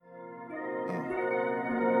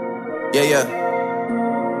Yeah, yeah.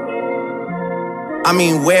 I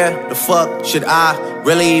mean, where the fuck should I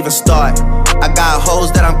really even start? I got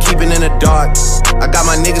hoes that I'm keeping in the dark. I got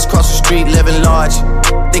my niggas cross the street living large.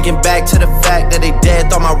 Thinking back to the fact that they dead,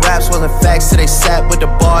 thought my raps wasn't facts, so they sat with the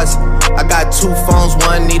bars. I got 2 phones,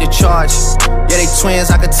 one need a charge. Yeah, they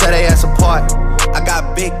twins, I could tell they ass apart. I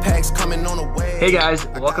got big packs coming on the way. Hey guys,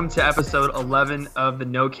 welcome to episode 11 of the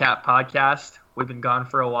No Cap podcast. We've been gone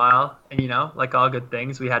for a while, and like all good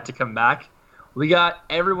things, we had to come back. We got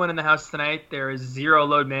everyone in the house tonight. There is zero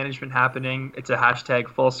load management happening. It's a hashtag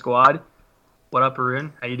full squad. What up,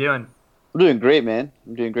 Arun? How you doing? I'm doing great, man.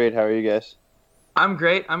 I'm doing great. How are you guys? I'm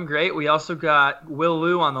great. We also got Will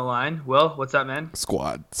Lou on the line. Will, what's up, man?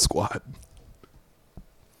 Squad.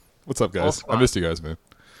 What's up, guys? I missed you guys, man.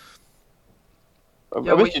 I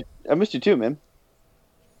missed you too, man.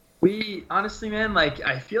 We honestly, man,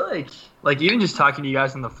 I feel like even just talking to you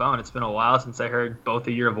guys on the phone, it's been a while since I heard both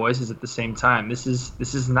of your voices at the same time. This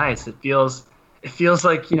is nice. It feels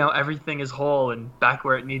like everything is whole and back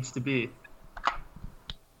where it needs to be.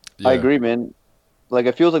 Yeah. I agree, man. Like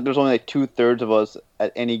it feels like there's only 2/3 of us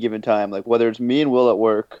at any given time. Like whether it's me and Will at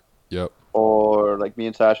work, yep, or like me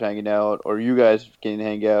and Sasha hanging out, or you guys getting to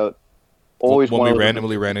hang out. Always when we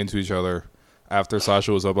randomly ran into each other after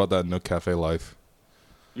Sasha was about that Nook Cafe life.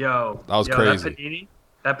 That was crazy.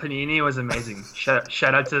 That panini was amazing. Shout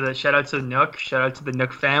out to Nook. Shout out to the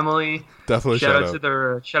Nook family. Definitely shout out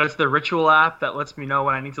to the Ritual app that lets me know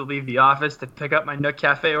when I need to leave the office to pick up my Nook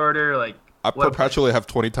Cafe order. I perpetually have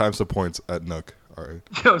 20 times the points at Nook. All right.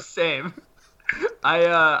 Yo, same. I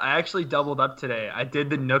actually doubled up today. I did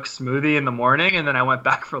the Nook smoothie in the morning and then I went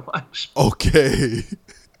back for lunch. Okay.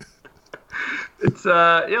 It's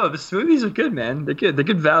the smoothies are good, man. They're good. They're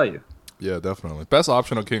good value. Yeah, definitely. Best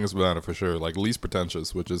option of King's Banana for sure. Like least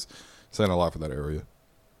pretentious, which is saying a lot for that area.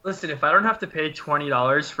 Listen, if I don't have to pay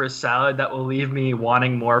 $20 for a salad that will leave me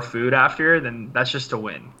wanting more food after, then that's just a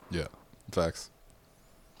win. Yeah, facts.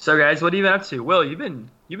 So guys, what have you been up to? Will, you've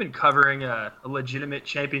been covering a legitimate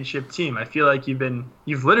championship team. I feel like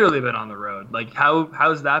you've literally been on the road. Like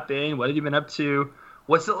how's that been? What have you been up to?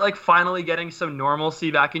 What's it like finally getting some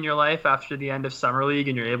normalcy back in your life after the end of summer league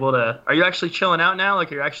and you're able to? Are you actually chilling out now?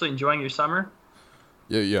 Like, are you actually enjoying your summer?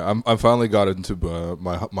 Yeah. I finally got into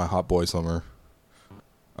my hot boy summer.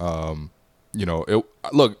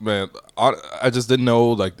 Look, man, I just didn't know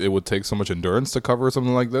like it would take so much endurance to cover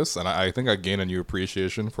something like this, and I think I gained a new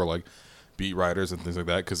appreciation for like beat writers and things like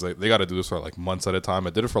that because they got to do this for like months at a time. I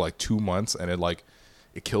did it for like 2 months, and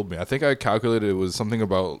it killed me. I think I calculated it was something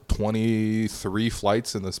about 23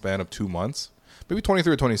 flights in the span of 2 months. Maybe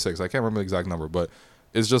 23 or 26. I can't remember the exact number, but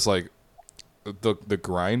it's just like the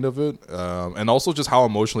grind of it. And also just how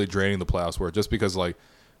emotionally draining the playoffs were. Just because like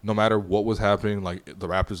no matter what was happening, like the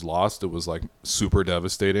Raptors lost, it was like super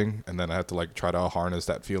devastating. And then I had to like try to harness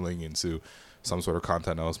that feeling into some sort of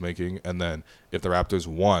content I was making. And then if the Raptors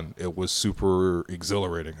won, it was super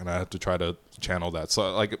exhilarating. And I had to try to channel that.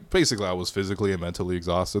 So like basically I was physically and mentally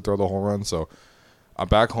exhausted throughout the whole run. So I'm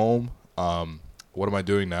back home. What am I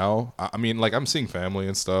doing now? I mean, like I'm seeing family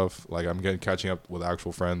and stuff. Like I'm catching up with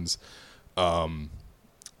actual friends.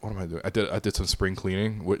 What am I doing? I did some spring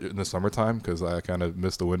cleaning in the summertime because I kind of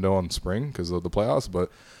missed the window on spring because of the playoffs.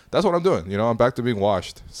 But that's what I'm doing. I'm back to being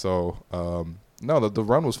washed. So no, the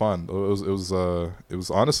run was fun. It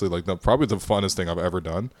was honestly like probably the funnest thing I've ever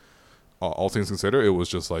done. All things considered, it was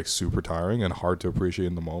just like super tiring and hard to appreciate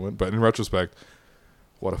in the moment. But in retrospect,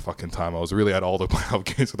 what a fucking time! I was really at all the playoff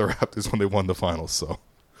games with the Raptors when they won the finals. So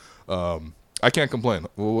I can't complain.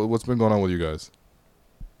 What's been going on with you guys?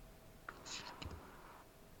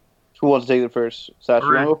 Who wants to take it first? Sasha,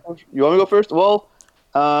 you want me to go first? Well,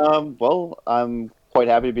 I'm quite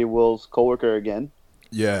happy to be Will's coworker again.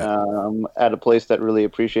 Yeah. At a place that really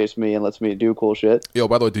appreciates me and lets me do cool shit. Yo,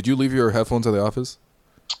 by the way, did you leave your headphones at the office?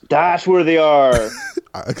 That's where they are.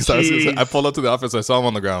 I pulled up to the office, I saw them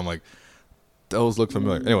on the ground. I'm like, those look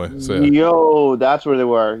familiar. Anyway, so yeah. Yo, that's where they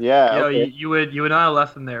were. Yeah. Yo, okay. you would not have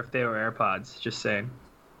left them there if they were AirPods. Just saying.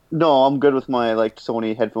 No, I'm good with my like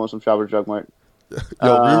Sony headphones from Shoppers Drug Mart.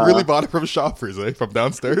 Yo, we really bought it from Shoppers, eh? From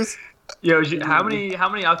downstairs. Yo, how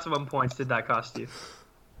many optimum points did that cost you?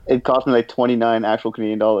 It cost me like 29 actual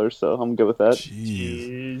Canadian dollars, so I'm good with that.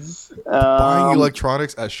 Jeez. Buying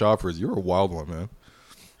electronics at Shoppers, you're a wild one, man.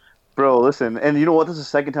 Bro, listen, and you know what? This is the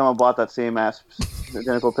second time I bought that same ass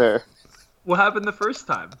identical pair. What happened the first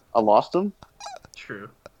time? I lost them. True.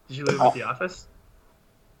 Did you leave them at the office?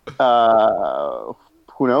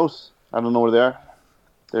 Who knows? I don't know where they are.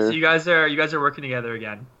 So you guys are working together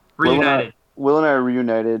again, reunited. Will and I are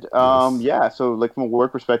reunited. Yeah. So like from a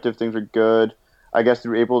work perspective, things are good. I guess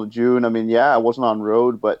through April to June. I mean, yeah, I wasn't on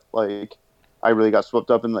road, but like I really got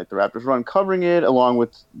swept up in like the Raptors run, covering it along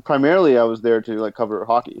with primarily I was there to like cover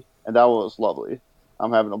hockey, and that was lovely.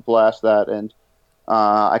 I'm having a blast that, and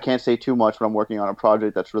I can't say too much, but I'm working on a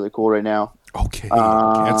project that's really cool right now. Okay,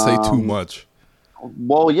 can't say too much.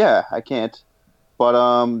 Well, yeah, I can't, but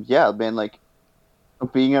yeah, man, like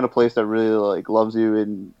being at a place that really like loves you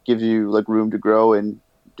and gives you like room to grow and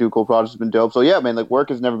do cool projects has been dope. So yeah, man, like work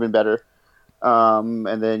has never been better.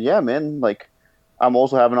 And then yeah, man, like I'm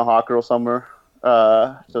also having a hot girl summer,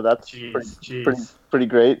 so that's pretty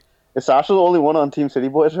great. Is Sasha the only one on Team City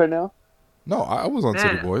Boys right now? No, I was on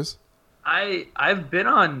City Boys. I've been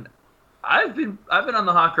on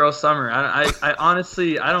the hot girl summer. I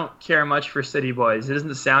honestly I don't care much for City Boys. It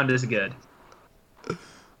doesn't sound as good.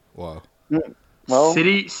 Wow. Well,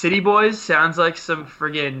 City Boys sounds like some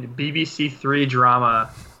friggin' BBC Three drama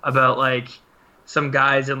about like some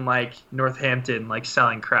guys in like Northampton like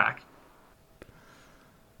selling crack.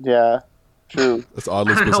 Yeah, true. That's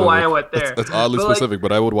oddly specific. I don't know why I went there. That's oddly specific,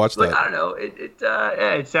 but I would watch that. I don't know.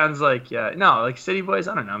 It sounds like no, like City Boys.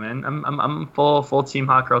 I don't know, man. I'm full team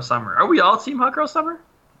hot girl summer. Are we all team hot girl summer?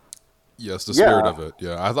 Yes, the spirit of it.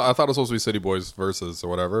 Yeah, I thought it was supposed to be City Boys versus or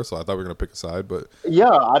whatever, so I thought we were gonna pick a side. But yeah,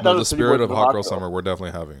 I thought the spirit of hot girl summer. We're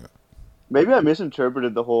definitely having it. Maybe I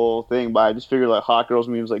misinterpreted the whole thing, but I just figured like hot girls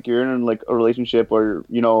means like you're in like a relationship or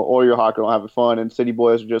or you're hot girl having fun, and City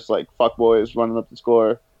Boys are just like fuck boys running up the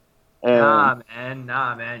score. And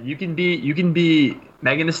Nah, man. You can be.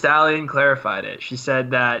 Megan Thee Stallion clarified it. She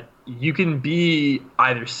said that you can be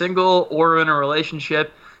either single or in a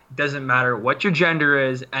relationship. It doesn't matter what your gender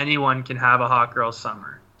is. Anyone can have a hot girl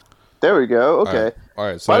summer. There we go. Okay. All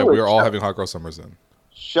right. So we are all having hot girl summers then.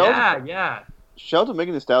 Yeah. Shout out to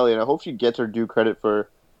Megan Thee Stallion. I hope she gets her due credit for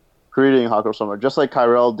creating Hot Girl Summer. Just like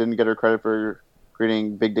Kyrell didn't get her credit for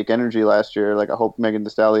creating Big Dick Energy last year. Like I hope Megan Thee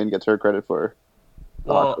Stallion gets her credit for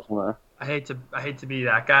Hot Girl Summer. I hate to be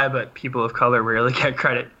that guy, but people of color rarely get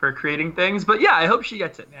credit for creating things. But yeah, I hope she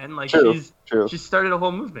gets it, man. Like True. She's started a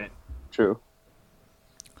whole movement. True.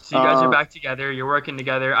 So you guys are back together. You're working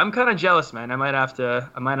together. I'm kind of jealous, man. I might have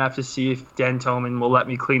to see if Dan Toman will let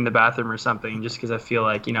me clean the bathroom or something, just because I feel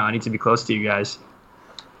like I need to be close to you guys.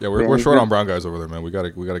 Yeah, we're short on brown guys over there, man. We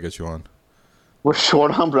gotta get you on. We're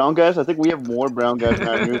short on brown guys. I think we have more brown guys in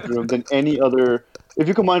our newsroom than any other. If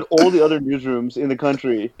you combine all the other newsrooms in the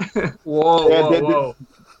country, whoa.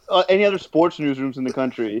 Any other sports newsrooms in the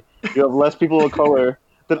country, you have less people of color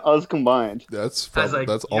than us combined. That's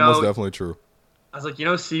almost definitely true. I was like,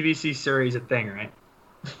 CBC Surrey is a thing, right?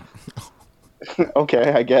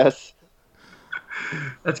 Okay, I guess.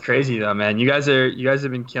 That's crazy though, man. You guys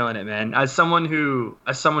have been killing it, man. As someone who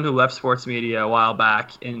left sports media a while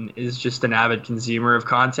back and is just an avid consumer of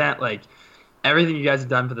content, like everything you guys have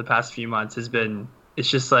done for the past few months it's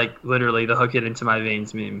just like literally the hook it into my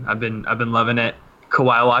veins meme. I've been loving it.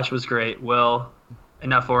 Kawhi Watch was great. Will,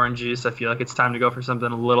 enough orange juice. I feel like it's time to go for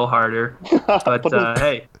something a little harder. But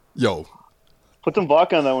hey. Yo. Put some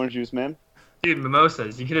vodka on that orange juice, man. Dude,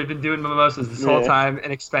 mimosas. You could have been doing mimosas this whole time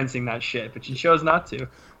and expensing that shit, but you chose not to.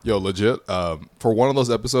 Yo, legit. For one of those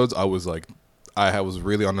episodes, I was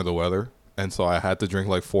really under the weather, and so I had to drink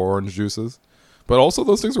like 4 orange juices. But also,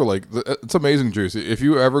 those things were like, it's amazing juice. If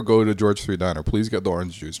you ever go to George Street Diner, please get the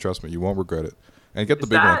orange juice. Trust me, you won't regret it. And get the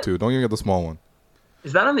big one too. Don't even get the small one.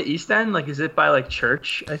 Is that on the East End? Like, is it by like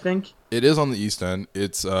Church? I think it is on the East End.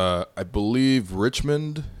 It's I believe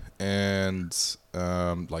Richmond and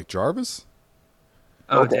like Jarvis.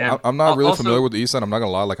 Oh damn! I'm not really familiar with the East End. I'm not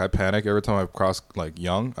gonna lie. Like I panic every time I cross like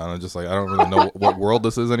Yonge. I'm just like I don't really know what world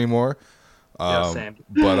this is anymore. Same.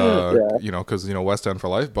 But because West End for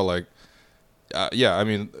life. But like, yeah. I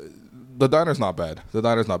mean, the diner's not bad.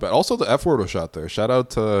 Also, the F word was shot there. Shout out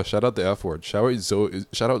the F word. Shout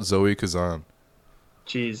out Zoe Kazan.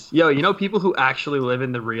 Jeez. Yo, people who actually live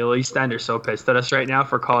in the real East End are so pissed at us right now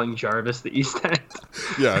for calling Jarvis the East End.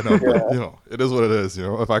 Yeah, I know. But, it is what it is.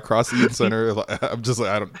 If I cross the Eaton Center, I'm just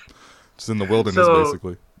like, just in the wilderness,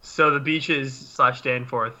 basically. So the beaches /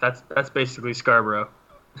 Danforth, that's basically Scarborough.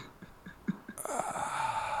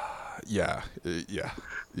 Yeah.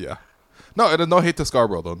 No hate to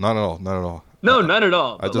Scarborough, though. Not at all. No, none at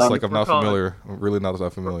all. I just, I'm not familiar. I'm really not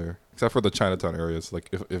that familiar. Except for the Chinatown areas. Like,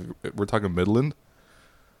 if we're talking Midland.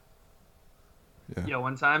 Yeah,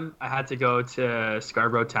 one time I had to go to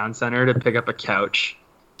Scarborough Town Center to pick up a couch,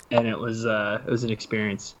 and it was an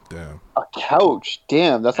experience. Damn. A couch?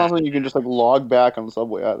 Damn, that's not something you can just log back on the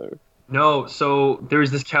subway either. No, so there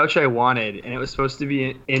was this couch I wanted, and it was supposed to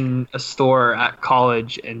be in a store at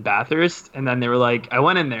college in Bathurst, and then they were like, I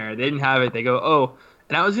went in there, they didn't have it. They go, oh,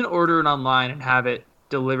 and I was gonna order it online and have it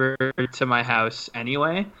delivered to my house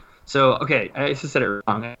anyway. So, okay, I just said it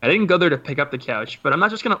wrong. I didn't go there to pick up the couch, but I'm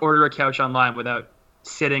not just going to order a couch online without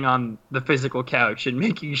sitting on the physical couch and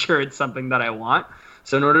making sure it's something that I want.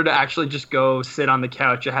 So in order to actually just go sit on the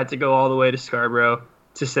couch, I had to go all the way to Scarborough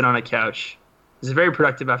to sit on a couch. It was a very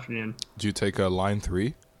productive afternoon. Did you take line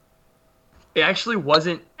 3? It actually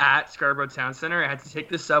wasn't at Scarborough Town Center. I had to take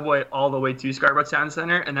the subway all the way to Scarborough Town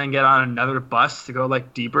Center and then get on another bus to go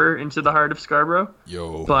like deeper into the heart of Scarborough.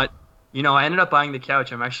 Yo. But, you know, I ended up buying the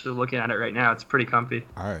couch. I'm actually looking at it right now. It's pretty comfy.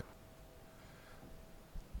 All right.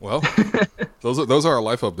 Well, those are our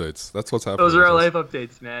life updates. That's what's happening. Those are our life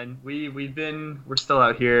updates, man. We're still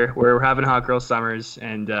out here. We're having hot girl summers,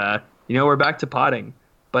 and you know, we're back to potting.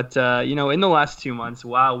 But you know, in the last 2 months,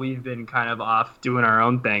 while we've been kind of off doing our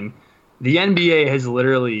own thing, the NBA has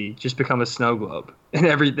literally just become a snow globe, and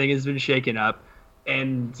everything has been shaken up.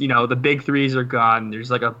 And you know, the big threes are gone. There's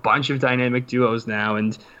like a bunch of dynamic duos now,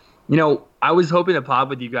 and you know, I was hoping to pod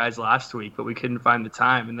with you guys last week, but we couldn't find the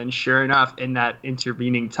time. And then sure enough, in that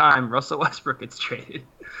intervening time, Russell Westbrook gets traded.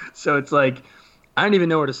 So it's like, I don't even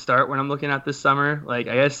know where to start when I'm looking at this summer. Like,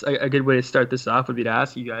 I guess a good way to start this off would be to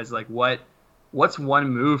ask you guys, like, what's one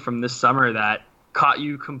move from this summer that caught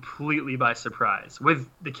you completely by surprise? With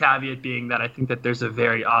the caveat being that I think that there's a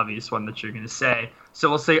very obvious one that you're going to say. So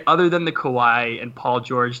we'll say, other than the Kawhi and Paul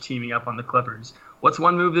George teaming up on the Clippers, what's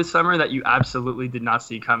one move this summer that you absolutely did not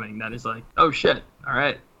see coming that is like, oh, shit, all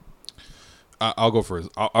right? I'll go first.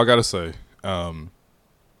 I got to say,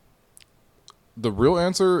 the real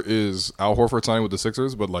answer is Al Horford signing with the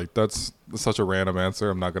Sixers, but like that's such a random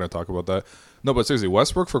answer. I'm not going to talk about that. No, but seriously,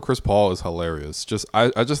 Westbrook for Chris Paul is hilarious.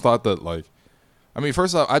 I just thought that, like, I mean,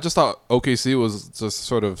 first off, I just thought OKC was just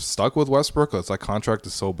sort of stuck with Westbrook. It's like contract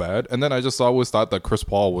is so bad. And then I just always thought that Chris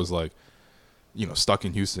Paul was like, you know, stuck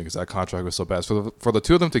in Houston because that contract was so bad. For the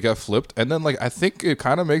two of them to get flipped, and then like I think it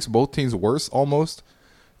kind of makes both teams worse almost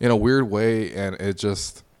in a weird way, and it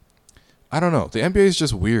just, I don't know. The NBA is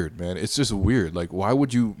just weird, man. It's just weird. Like, why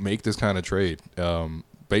would you make this kind of trade?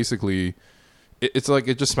 Basically, it's like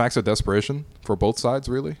it just smacks of desperation for both sides,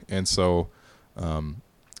 really. And so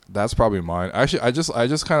that's probably mine. Actually, I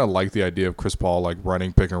just kind of like the idea of Chris Paul like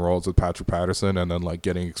running pick and rolls with Patrick Patterson and then like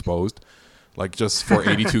getting exposed. Like, just for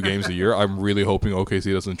 82 games a year, I'm really hoping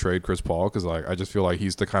OKC doesn't trade Chris Paul because, like, I just feel like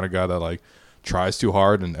he's the kind of guy that, like, tries too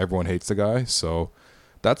hard and everyone hates the guy. So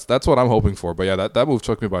that's what I'm hoping for. But, yeah, that move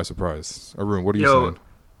took me by surprise. Arun, what are you saying?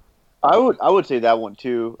 I would say that one,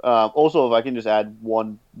 too. Also, if I can just add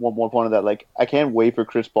one more point of that, like, I can't wait for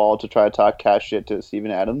Chris Paul to try to talk cash shit to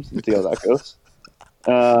Steven Adams and see how that goes.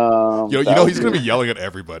 You know, he's going to be yelling at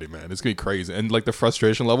everybody, man. It's going to be crazy. And, like, the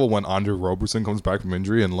frustration level when Andre Roberson comes back from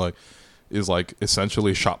injury and, like, is like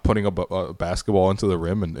essentially shot putting a basketball into the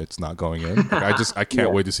rim and it's not going in. Like, I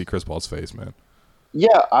can't wait to see Chris Paul's face, man.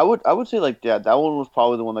 Yeah, I would say like that one was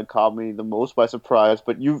probably the one that caught me the most by surprise.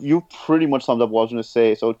 But you pretty much summed up what I was going to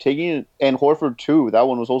say. So taking it, and Horford too, that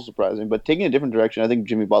one was also surprising. But taking a different direction, I think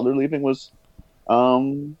Jimmy Butler leaving was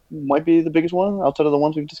might be the biggest one outside of the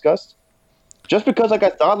ones we've discussed. Just because like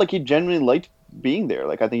I thought like he genuinely liked being there.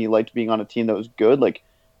 Like I think he liked being on a team that was good. Like,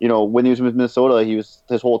 you know, when he was with Minnesota,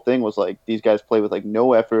 his whole thing was like these guys play with like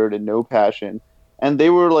no effort and no passion, and they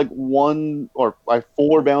were like 1 or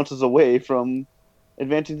 4 bounces away from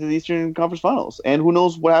advancing to the Eastern Conference Finals. And who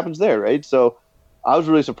knows what happens there, right? So I was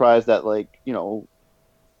really surprised that, like, you know,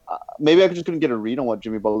 maybe I just couldn't get a read on what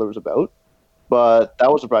Jimmy Butler was about, but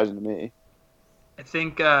that was surprising to me. I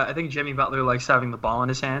think Jimmy Butler likes having the ball in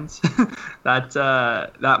his hands.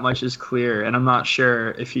 That much is clear, and I'm not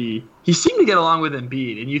sure if he seemed to get along with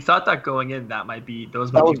Embiid, and you thought that going in those might be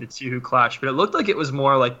the two who clashed, but it looked like it was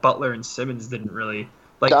more like Butler and Simmons didn't really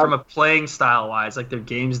from a playing style wise, like their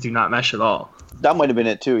games do not mesh at all. That might have been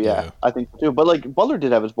it too, yeah. I think too. But like Butler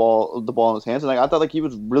did have the ball in his hands, and like I thought like he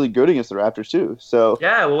was really good against the Raptors too. So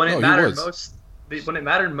yeah, well when it mattered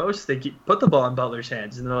most, they put the ball in Butler's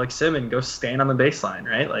hands, and they're like, Simmons, go stand on the baseline,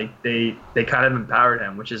 right? Like they kind of empowered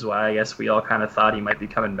him, which is why I guess we all kind of thought he might be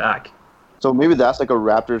coming back. So maybe that's like a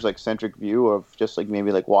Raptors like centric view of just like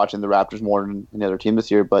maybe like watching the Raptors more than any other team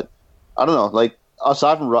this year. But I don't know. Like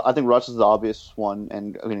aside from I think Russ is the obvious one,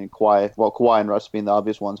 and I mean Kawhi and Russ being the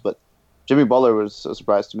obvious ones, but Jimmy Butler was a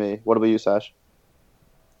surprise to me. What about you, Sash?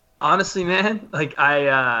 Honestly, man, like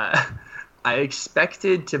I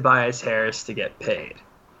expected Tobias Harris to get paid,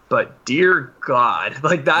 but dear God,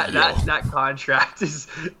 like that contract is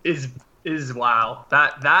wow.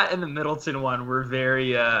 That and the Middleton one were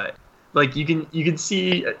very like you can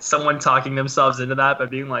see someone talking themselves into that by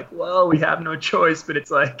being like, well, we have no choice, but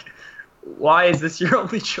it's like, why is this your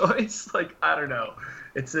only choice? Like I don't know,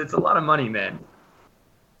 it's a lot of money, man.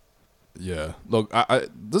 Yeah. Look,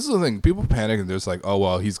 this is the thing. People panic and they're just like, oh,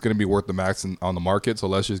 well, he's going to be worth the max on the market, so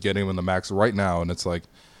let's just get him in the max right now. And it's like,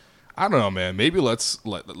 I don't know, man. Maybe let's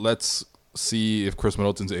see if Chris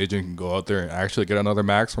Middleton's agent can go out there and actually get another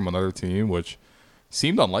max from another team, which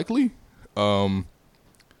seemed unlikely.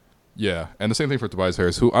 Yeah, and the same thing for Tobias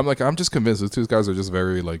Harris, who I'm just convinced these two guys are just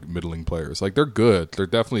very like middling players. Like they're good. They're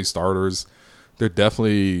definitely starters. They're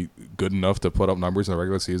definitely good enough to put up numbers in the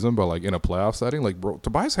regular season, but like in a playoff setting, like bro,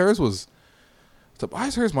 Tobias Harris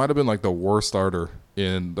might have been like the worst starter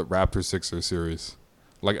in the Raptors Sixers series.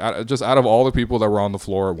 Like just out of all the people that were on the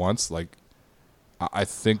floor at once, like I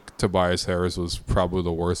think Tobias Harris was probably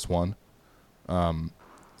the worst one.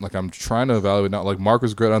 Like I'm trying to evaluate now. Like Mark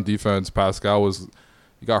was great on defense. Pascal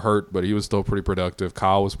he got hurt, but he was still pretty productive.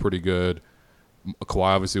 Kyle was pretty good. Kawhi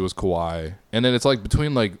obviously was Kawhi, and then it's like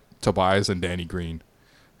between like Tobias and Danny Green.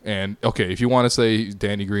 And okay, if you want to say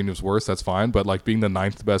Danny Green was worse, that's fine. But like being the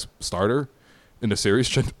 9th best starter in the series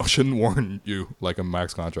shouldn't warrant you like a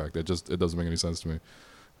max contract. It doesn't make any sense to me.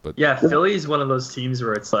 But yeah, Philly's one of those teams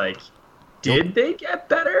where it's like, did they get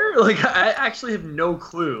better? Like I actually have no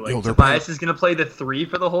clue. Like Tobias is gonna play the 3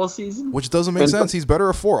 for the whole season, which doesn't make sense. He's better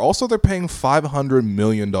at 4. Also, they're paying $500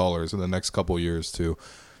 million in the next couple of years to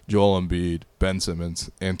Joel Embiid, Ben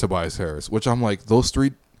Simmons, and Tobias Harris. Which I'm like, those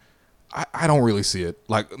three. I don't really see it.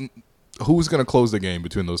 Like, who's going to close the game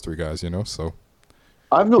between those 3 guys, you know? So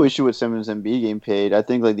I have no issue with Simmons and Embiid getting paid. I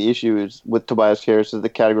think, like, the issue is with Tobias Harris is the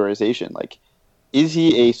categorization. Like, is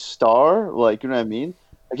he a star? Like, you know what I mean?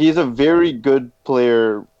 Like, he's a very good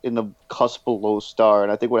player in the cusp below star,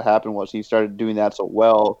 and I think what happened was he started doing that so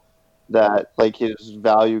well that, like, his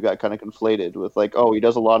value got kind of conflated with, like, oh, he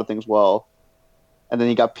does a lot of things well, and then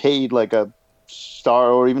he got paid like a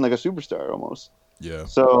star or even like a superstar almost. Yeah.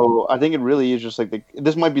 So I think it really is just like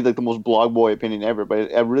this might be like the most blog boy opinion ever,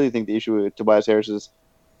 but I really think the issue with Tobias Harris is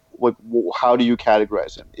what? How do you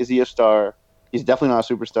categorize him? Is he a star? He's definitely not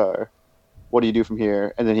a superstar. What do you do from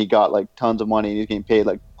here? And then he got like tons of money and he's getting paid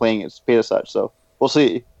like paid as such. So we'll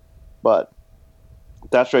see. But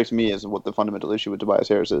that strikes me as what the fundamental issue with Tobias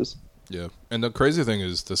Harris is. Yeah, and the crazy thing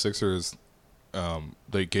is the Sixers,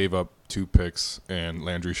 they gave up 2 picks and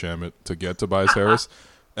Landry Shamet to get Tobias Harris.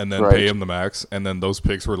 And then pay him the max, and then those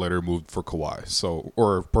picks were later moved for Kawhi,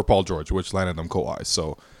 or for Paul George, which landed them Kawhi.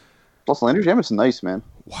 So, plus Landry Shamet's nice, man.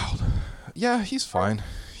 Wild, yeah, he's fine.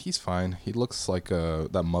 He's fine. He looks like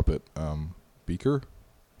that Muppet, Beaker.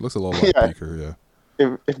 Looks a little like Beaker,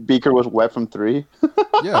 yeah. If Beaker was wet from 3.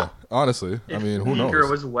 Yeah, honestly, I mean, who knows? Beaker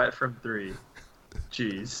was wet from 3.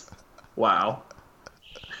 Jeez, wow.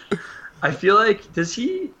 I feel like does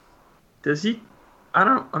he? I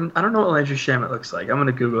don't know what Landry Shamet looks like. I'm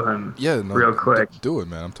gonna Google him real quick. Do it,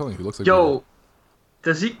 man. I'm telling you, he looks like.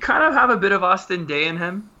 Does he kind of have a bit of Austin Day in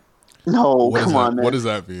him? No, come on, man. What does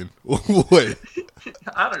that mean? Wait.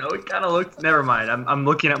 I don't know. It kind of looked. Never mind. I'm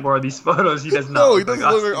looking at more of these photos. He does not. No, he doesn't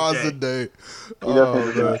look like Austin Day. No,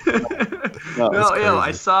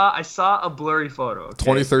 I saw a blurry photo. Okay?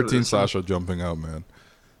 2013 Sasha jumping out, man.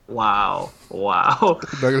 Wow.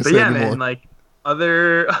 But yeah, man. Like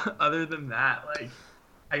other than that, like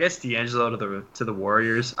I guess D'Angelo to the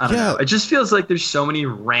Warriors. I don't know. It just feels like there's so many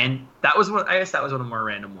That was one of the more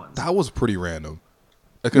random ones. That was pretty random.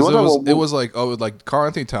 Because it was like Karl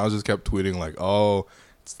Anthony Towns just kept tweeting like, oh,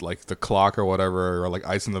 it's like the clock or whatever, or like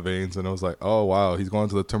ice in the veins, and it was like, oh wow, he's going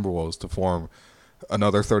to the Timberwolves to form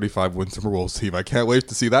another 35-win Timberwolves team. I can't wait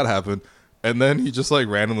to see that happen. And then he just like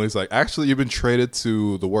randomly is like, actually, you've been traded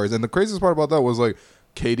to the Warriors. And the craziest part about that was like,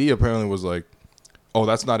 KD apparently was like, oh,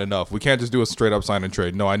 that's not enough. We can't just do a straight up sign and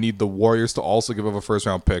trade. No, I need the Warriors to also give up a first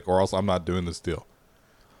round pick, or else I'm not doing this deal.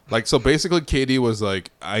 Like, so basically KD was like,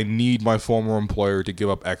 I need my former employer to give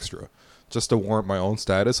up extra just to warrant my own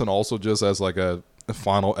status, and also just as like a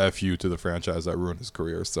final FU to the franchise that ruined his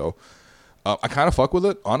career. So I kind of fuck with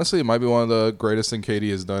it. Honestly, it might be one of the greatest thing KD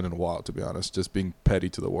has done in a while, to be honest, just being petty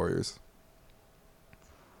to the Warriors.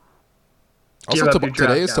 Also,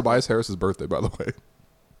 today is Tobias Harris's birthday, by the way.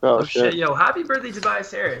 Oh shit! Yo, happy birthday,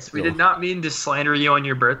 Tobias Harris. We did not mean to slander you on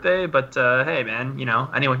your birthday, but hey, man, you know,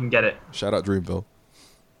 anyone can get it. Shout out Dreamville.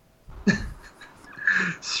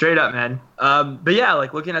 Straight up, man. But yeah,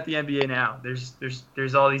 like looking at the NBA now,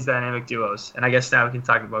 there's all these dynamic duos, and I guess now we can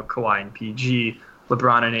talk about Kawhi and PG,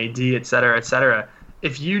 LeBron and AD, et cetera, et cetera.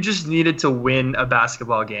 If you just needed to win a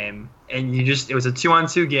basketball game, and it was a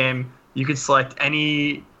 2-on-2 game, you could select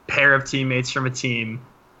any pair of teammates from a team,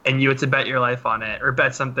 and you had to bet your life on it, or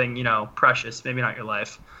bet something, you know, precious, maybe not your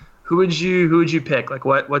life. Who would you pick? Like,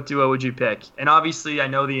 what duo would you pick? And obviously, I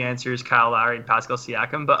know the answer is Kyle Lowry and Pascal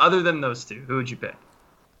Siakam, but other than those two, who would you pick?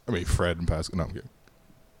 I mean, Fred and Pascal. No, I'm kidding.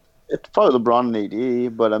 It's probably LeBron and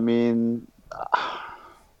AD, but I mean,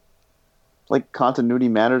 like continuity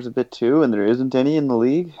matters a bit too, and there isn't any in the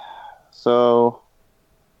league. So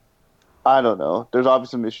I don't know. There's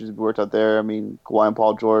obviously some issues to be worked out there. I mean, Kawhi and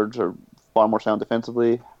Paul George are far more sound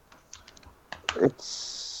defensively.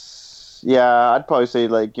 Yeah, I'd probably say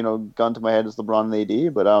like gun to my head is LeBron and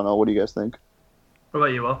AD, but I don't know. What do you guys think? What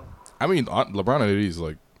about you, Will? I mean, LeBron and AD is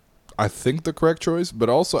like, I think the correct choice, but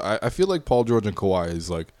also I feel like Paul George and Kawhi is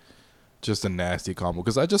like just a nasty combo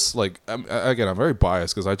because I just like I'm very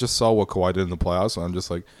biased because I just saw what Kawhi did in the playoffs, so I'm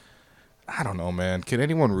just like, I don't know, man. Can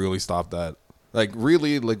anyone really stop that? Like,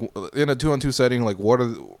 really, like in a 2-on-2 setting, like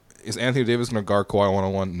is Anthony Davis going to guard Kawhi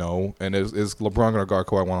 1-on-1? No. And is LeBron going to guard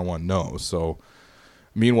Kawhi 1-on-1? No. So,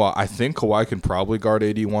 meanwhile, I think Kawhi can probably guard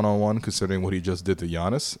AD 1-on-1 considering what he just did to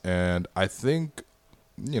Giannis. And I think,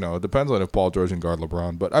 it depends on if Paul George can guard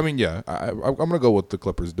LeBron. But, I mean, yeah, I'm going to go with the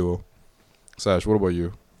Clippers duo. Sash, what about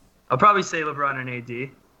you? I'll probably say LeBron and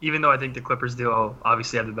AD, even though I think the Clippers duo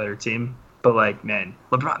obviously have the better team. But, like, man,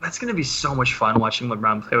 LeBron, that's going to be so much fun watching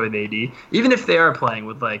LeBron play with AD. Even if they are playing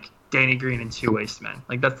with, like, Danny Green and two waste men.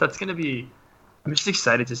 Like, that's going to be – I'm just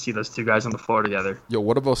excited to see those two guys on the floor together. Yo,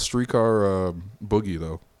 what about Streetcar Boogie,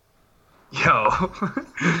 though? Yo.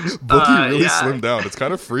 Boogie really slimmed down. It's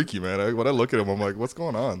kind of freaky, man. When I look at him, I'm like, what's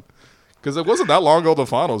going on? Because it wasn't that long ago, the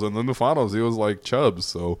finals. And then the finals, he was like Chubbs.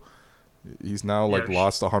 So he's now, like,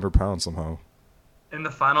 lost 100 pounds somehow. In the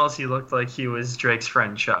finals, he looked like he was Drake's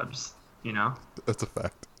friend Chubbs. That's a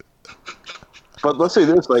fact. But let's say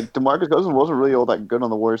this, like, DeMarcus Cousins wasn't really all that good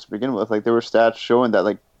on the Warriors to begin with. Like, there were stats showing that,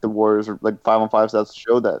 like, the Warriors were, like, 5-on-5 stats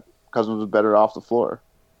showed that Cousins was better off the floor.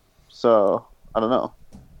 So, I don't know.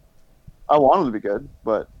 I want him to be good,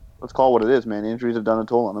 but let's call it what it is, man. Injuries have done a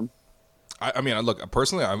toll on him. I mean, look,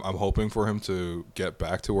 personally, I'm hoping for him to get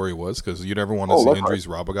back to where he was because you never want to see injuries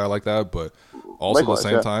rob a guy like that. But also at the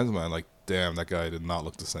same time, man, like, damn, that guy did not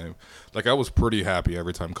look the same. Like, I was pretty happy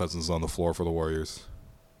every time Cousins was on the floor for the Warriors.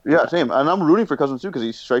 Yeah, same. And I'm rooting for Cousins, too, because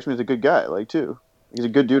he strikes me as a good guy, like, too. He's a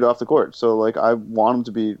good dude off the court. So, like, I want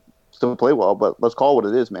him to still play well, but let's call it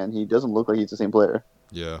what it is, man. He doesn't look like he's the same player.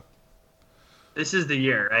 Yeah. This is the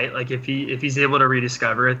year, right? Like, if he's able to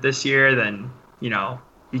rediscover it this year, then,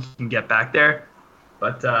 he can get back there.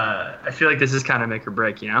 But I feel like this is kind of make or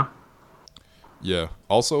break, Yeah.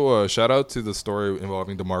 Also, shout out to the story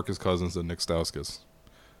involving DeMarcus Cousins and Nick Stauskas.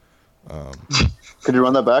 Could you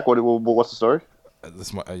run that back? What's the story?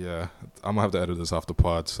 Yeah. I'm going to have to edit this off the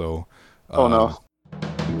pod, so... oh, no.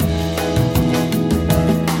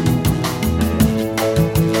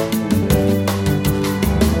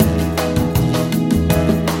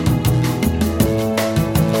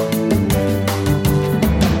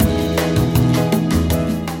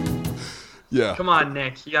 Yeah. Come on,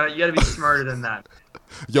 Nick. You gotta be smarter than that.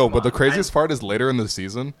 Yo, but the craziest part is later in the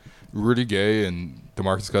season, Rudy Gay and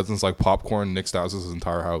DeMarcus Cousins like popcorn Nick Stauskas'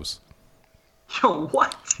 entire house. Yo,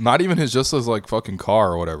 what? Not even just his like fucking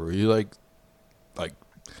car or whatever. He like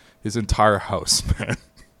his entire house, man.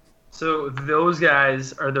 So those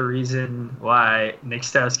guys are the reason why Nick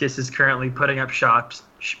Stauskas is currently putting up shots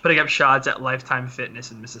at Lifetime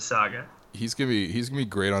Fitness in Mississauga. He's gonna be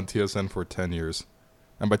great on TSN for 10 years.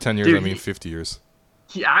 And by 10 years, Dude, I mean 50 years.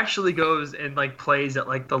 He actually goes and like plays at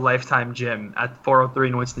like the Lifetime Gym at 403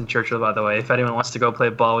 in Winston Churchill, by the way, if anyone wants to go play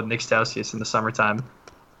ball with Nick Stauskas in the summertime.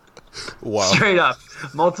 Wow. Straight up.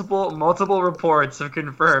 Multiple reports have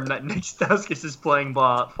confirmed that Nick Stauskas is playing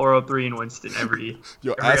ball at 403 in Winston every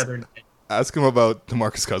other night. Ask him about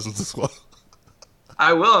DeMarcus Cousins as well.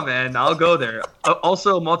 I will, man. I'll go there.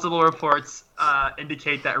 Also, multiple reports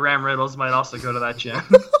indicate that Ram Riddles might also go to that gym.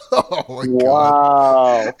 Oh my god!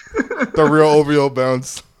 Wow, the real OVO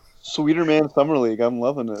bounce. Sweeter Man Summer League. I'm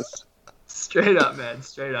loving this. Straight up, man.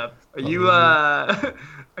 Straight up. Are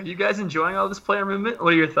you guys enjoying all this player movement?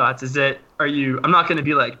 What are your thoughts? I'm not going to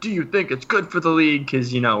be like, do you think it's good for the league?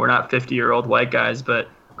 Because we're not 50-year-old white guys. But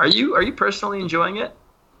are you personally enjoying it?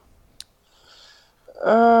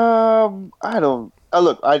 I don't.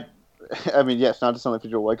 I mean, yes, not to sound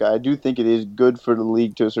like a white guy. I do think it is good for the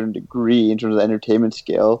league to a certain degree in terms of the entertainment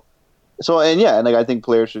scale. So, and I think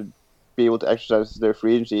players should be able to exercise their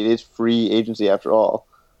free agency. It is free agency after all.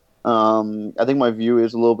 I think my view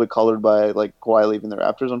is a little bit colored by like Kawhi leaving the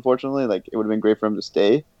Raptors. Unfortunately, like it would have been great for him to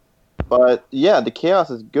stay. But yeah, the chaos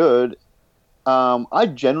is good.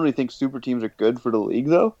 I generally think super teams are good for the league,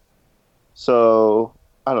 though. So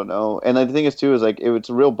I don't know. And the thing is, too, is like it's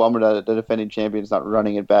a real bummer that the defending champion is not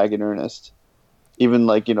running it back in earnest. Even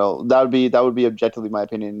that would be objectively my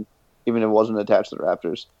opinion, even if it wasn't attached to the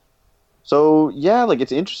Raptors. So yeah, like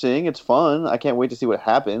it's interesting, it's fun. I can't wait to see what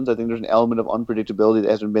happens. I think there's an element of unpredictability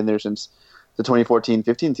that hasn't been there since the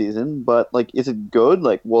 2014-15 season. But like, is it good?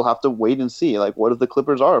 Like, we'll have to wait and see. Like, what if the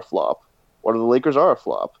Clippers are a flop? What if the Lakers are a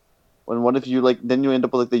flop? What if you like? Then you end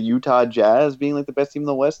up with like the Utah Jazz being like the best team in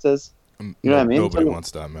the West. As you know what I mean? Nobody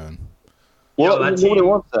wants that, man. Well, nobody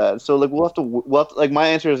wants that. So like, we'll have to like. My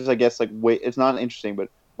answer is, I guess, like wait. It's not interesting, but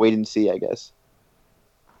wait and see, I guess.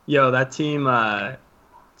 Yo, that team.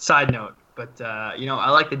 Side note, but I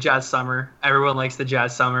like the Jazz summer. Everyone likes the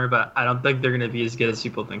Jazz summer, but I don't think they're going to be as good as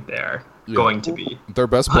people think they are going to be. Their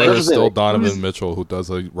best player is still Donovan Mitchell, who does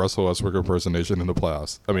a Russell Westbrook impersonation in the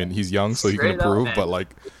playoffs. I mean, he's young, so he can improve, but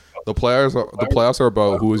like the playoffs are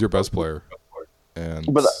about who is your best player, and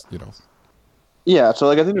Yeah, so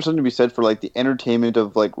like I think there's something to be said for like the entertainment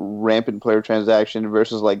of like rampant player transaction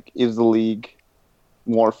versus like, is the league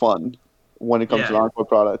more fun when it comes to the on-court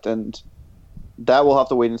product, and that we'll have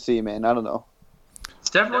to wait and see, man. I don't know. It's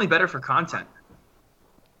definitely better for content.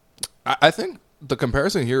 I think the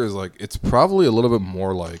comparison here is like, it's probably a little bit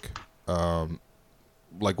more like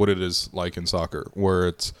what it is like in soccer,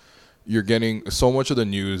 where you're getting so much of the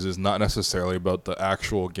news is not necessarily about the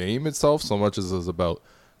actual game itself, so much as is about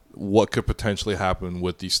what could potentially happen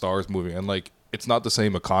with these stars moving. And like, it's not the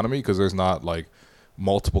same economy because there's not like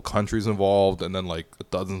multiple countries involved and then like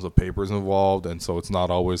dozens of papers involved, and so it's not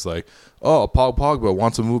always like, oh, Paul Pogba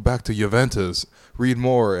wants to move back to Juventus, read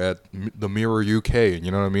more at the Mirror UK, you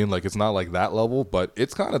know what I mean? Like, it's not like that level, but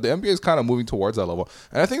it's kind of, the NBA is kind of moving towards that level,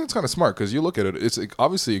 and I think it's kind of smart because you look at it, it's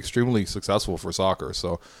obviously extremely successful for soccer,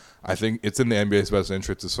 so I think it's in the NBA's best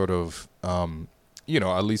interest to sort of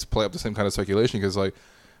at least play up the same kind of speculation, because like,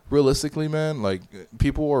 realistically, man, like,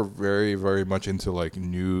 people are very, very much into like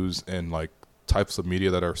news and like types of media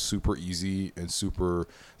that are super easy and super,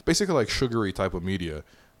 basically like sugary type of media,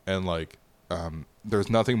 and like there's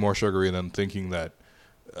nothing more sugary than thinking that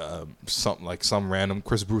some random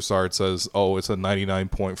Chris Broussard says, oh, it's a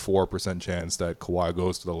 99.4% chance that Kawhi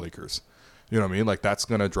goes to the Lakers, you know what I mean? Like, that's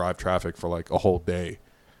gonna drive traffic for like a whole day.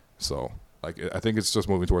 So like, I think it's just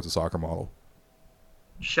moving towards a soccer model.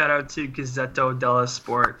 Shout out to Gazzetto dello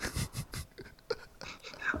Sport.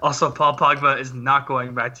 Also, Paul Pogba is not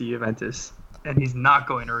going back to Juventus, and he's not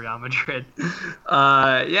going to Real Madrid.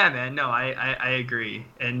 Yeah, man, no, I agree.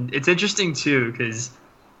 And it's interesting, too, because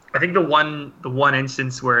I think the one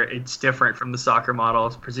instance where it's different from the soccer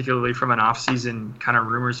model, particularly from an off-season kind of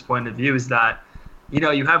rumors point of view, is that,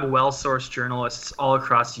 you have well-sourced journalists all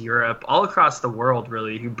across Europe, all across the world,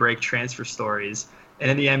 really, who break transfer stories. And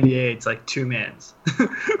in the NBA, it's like two mans,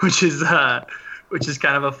 which is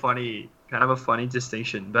kind of a funny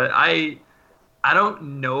distinction. But I don't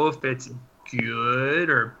know if it's good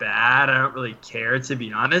or bad. I don't really care, to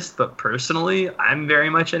be honest. But personally, I'm very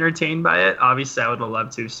much entertained by it. Obviously, I would have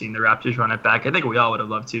loved to have seen the Raptors run it back. I think we all would have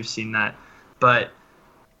loved to have seen that. But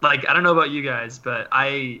like, I don't know about you guys, but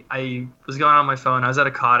I was going on my phone. I was at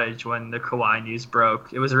a cottage when the Kawhi news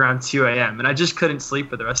broke. It was around 2 a.m. and I just couldn't sleep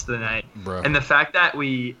for the rest of the night. Bruh. And the fact that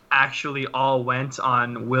we actually all went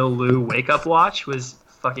on Will Lou wake up watch was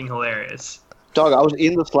fucking hilarious. Dog, I was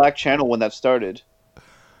in the Slack channel when that started.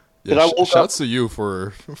 Yeah, shouts to you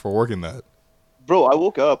for working that. Bro, I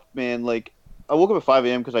woke up, man. Like, I woke up at 5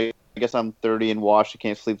 a.m. because I guess I'm 30 and washed. I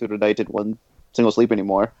can't sleep through the night. Did one single sleep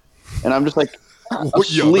anymore. And I'm just like,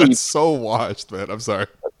 yo, that's so washed, man. I'm sorry.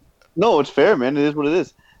 No, it's fair, man. It is what it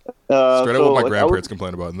is. Straight up what my grandparents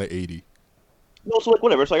complain about in the 80s. No, so like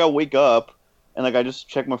whatever. So like I wake up and like I just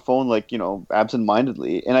check my phone like,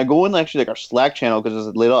 absent-mindedly, and I go in actually like our Slack channel because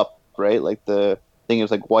it's lit up, right? Like the thing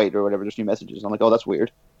is like white or whatever. There's new messages. And I'm like, oh, that's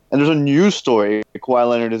weird. And there's a news story. Kawhi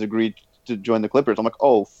Leonard has agreed to join the Clippers. I'm like,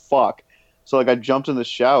 oh fuck. So like I jumped in the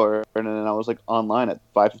shower and then I was like online at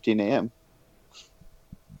 5:15 a.m.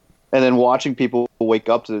 And then watching people wake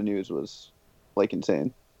up to the news was like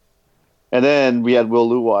insane. And then we had Will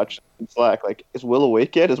Lou watch in Slack. Like, is Will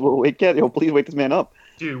awake yet? Yo, please wake this man up.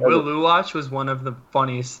 Dude, Will Lou watch was one of the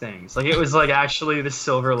funniest things. Like, it was like actually the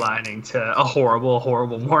silver lining to a horrible,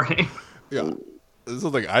 horrible morning. Yeah. This is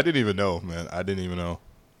like, I didn't even know, man. I didn't even know.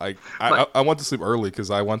 I went to sleep early because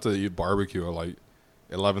I went to eat barbecue at like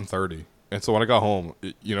 11:30. And so when I got home,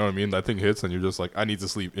 you know what I mean? That thing hits and you're just like, I need to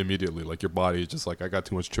sleep immediately. Like, your body is just like, I got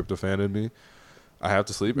too much tryptophan in me. I have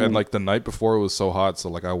to sleep. And like the night before it was so hot, so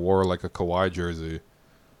like I wore like a Kawhi jersey.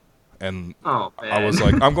 And I was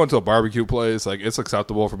like, I'm going to a barbecue place. Like, it's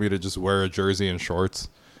acceptable for me to just wear a jersey and shorts.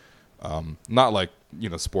 Not like,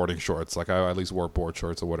 sporting shorts. Like, I at least wore board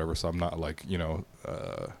shorts or whatever. So I'm not like,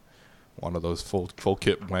 one of those full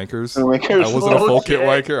kit wankers. I wasn't a full kit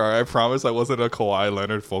wanker. I promise I wasn't a Kawhi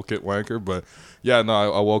Leonard full kit wanker. But yeah,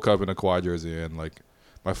 no, I woke up in a Kawhi jersey and like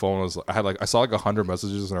my phone was. I saw like 100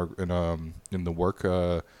 messages in the work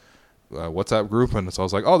WhatsApp group, and so I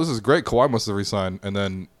was like, oh, this is great. Kawhi must have resigned, and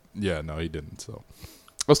then no, he didn't. So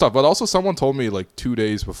that's tough. But also, someone told me like 2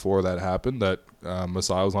 days before that happened that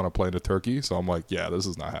Masai was on a plane to Turkey. So I'm like, yeah, this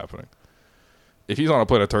is not happening. If he's on a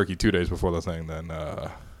plane to Turkey 2 days before the thing, then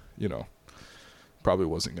probably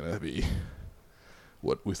wasn't gonna be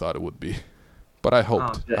what we thought it would be. But I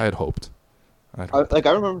hoped. I had hoped. I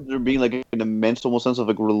remember there being like an immense almost sense of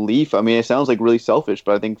like relief. I mean, it sounds like really selfish,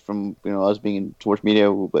 but I think from us being in sports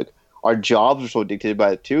media, like our jobs are so dictated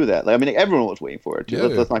by it too. That like, I mean, everyone was waiting for it. Too.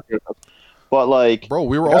 Let's not get it. But like, bro,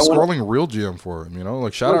 we were all scrolling Real GM for him.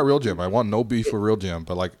 Like shout out Real GM. I want no beef with Real GM,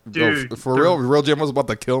 but like, dude, bro, for real, Real GM was about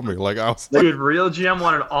to kill me. Like I was, dude, Real GM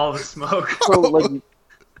wanted all the smoke.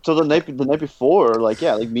 So the night before, like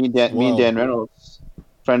me and Dan Reynolds,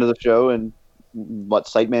 friend of the show and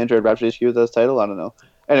site manager at Raptors HQ, that's title, I don't know.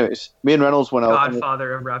 Anyways, me and Reynolds went out.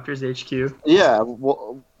 Godfather of Raptors HQ. Yeah.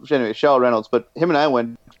 Well, anyway, shout out Reynolds, but him and I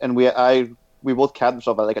went, and we both capped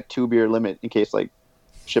ourselves at like a 2-beer limit in case like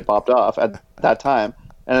shit popped off at that time,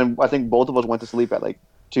 and I think both of us went to sleep at like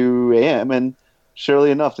 2 a.m. and surely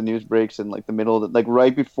enough, the news breaks in like the middle of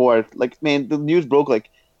right before, the news broke like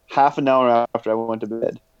half an hour after I went to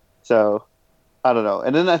bed. So, I don't know.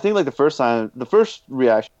 And then I think like the first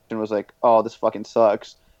reaction was like, oh, this fucking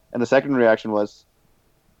sucks. And the second reaction was,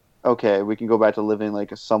 okay, we can go back to living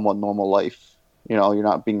like a somewhat normal life. You're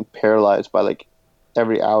not being paralyzed by like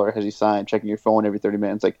every hour has he signed, checking your phone every 30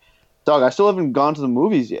 minutes. Like, dog, I still haven't gone to the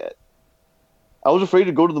movies yet. I was afraid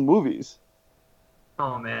to go to the movies.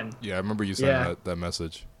 Oh, man. Yeah, I remember you sending that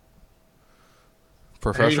message.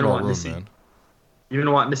 Professional room, man. You've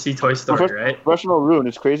been wanting to see Toy Story, right? Professional ruin.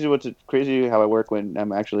 It's crazy how I work when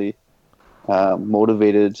I'm actually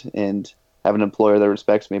motivated and have an employer that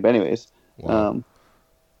respects me. But anyways, wow.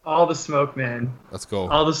 All the smoke, man. Let's go.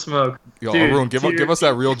 All the smoke. Yo, dude, Arun, give us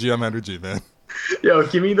that Real GM energy, man. Yo,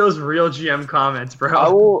 give me those Real GM comments,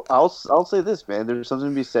 bro. I'll say this, man. There's something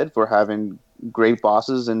to be said for having great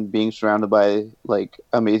bosses and being surrounded by like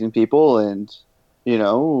amazing people, and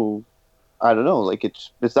I don't know, like it's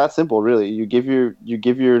that simple, really. You give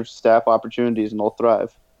your staff opportunities and they'll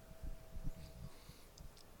thrive.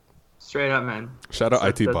 Straight up, man. Shout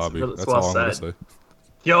out IT Bobby. That's all I'm gonna say.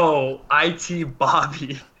 Yo, IT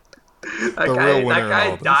Bobby. That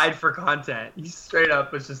guy died for content. He straight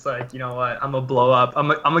up was just like, you know what? I'm gonna blow up. I'm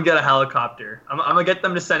gonna get a helicopter. I'm gonna get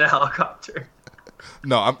them to send a helicopter.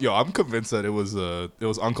 No, I'm convinced that it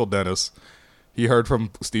was Uncle Dennis. He heard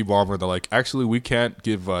from Steve Ballmer that like, actually we can't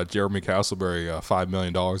give Jeremy Castleberry $5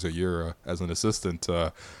 million a year as an assistant.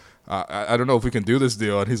 I don't know if we can do this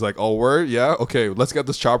deal. And he's like, oh, word? Yeah, okay, let's get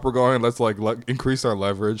this chopper going. Let's increase our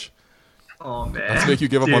leverage. Oh man, let's make you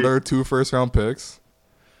give up another 2 first-round picks.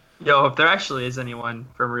 Yo, if there actually is anyone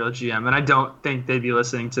from Real GM, and I don't think they'd be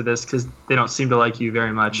listening to this because they don't seem to like you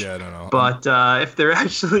very much. Yeah, I don't know. But if there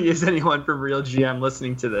actually is anyone from Real GM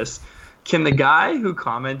listening to this, can the guy who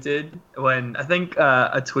commented when I think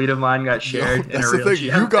a tweet of mine got shared in a Real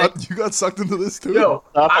GM you got sucked into this too? Yo,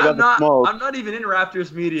 I'm not even in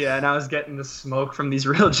Raptors media, and I was getting the smoke from these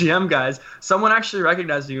Real GM guys. Someone actually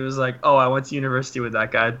recognized me and was like, oh, I went to university with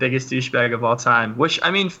that guy, biggest douchebag of all time. Which,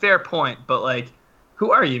 I mean, fair point, but like,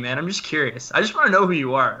 who are you, man? I'm just curious. I just want to know who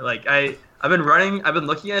you are. Like, I've been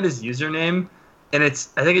looking at his username, and I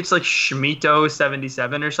think it's like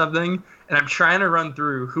Schmito77 or something. And I'm trying to run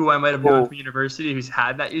through who I might have known from university who's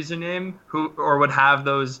had that username, or would have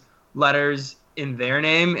those letters in their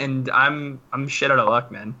name, and I'm shit out of luck,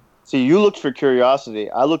 man. See, you looked for curiosity.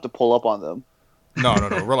 I looked to pull up on them. No.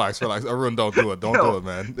 Relax. Everyone, don't do it. Don't do it,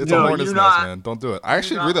 man. It's a hornet's nest, man. Don't do it. I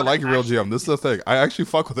actually really like Real GM. This is the thing. I actually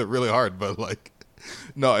fuck with it really hard, but like,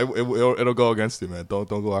 no, it'll go against you, man. Don't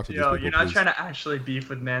go after these people. You're not trying to actually beef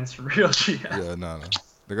with mans from Real GM. Yeah, no.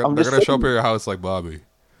 They're gonna show up at your house like Bobby.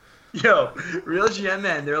 Yo, Real GM,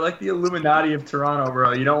 man, they're like the Illuminati of Toronto,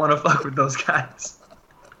 bro. You don't want to fuck with those guys.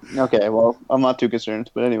 Okay, well, I'm not too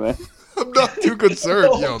concerned, but anyway. I'm not too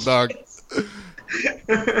concerned, yo, dog.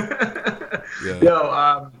 Yeah.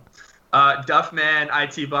 Yo, Duffman,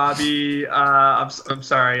 IT Bobby, I'm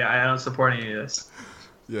sorry, I don't support any of this.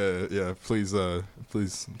 Yeah, please, I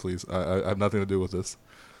have nothing to do with this.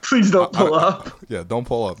 Please don't pull up. Yeah, don't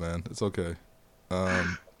pull up, man. It's okay.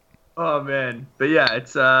 Oh man, but yeah,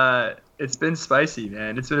 it's been spicy,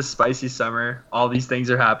 man. It's been a spicy summer. All these things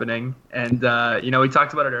are happening, and we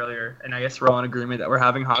talked about it earlier, and I guess we're all in agreement that we're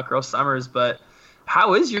having hot girl summers. But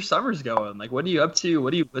how is your summers going? Like, what are you up to?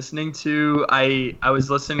 What are you listening to? I was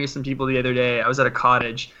listening to some people the other day. I was at a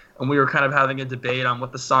cottage, and we were kind of having a debate on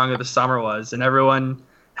what the song of the summer was, and everyone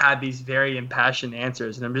had these very impassioned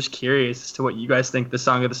answers, and I'm just curious as to what you guys think the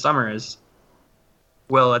song of the summer is.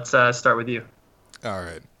 Will, let's start with you. All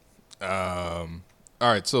right. All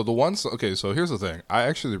right, so the ones. Okay, so here's the thing. I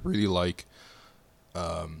actually really like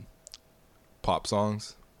pop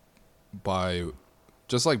songs by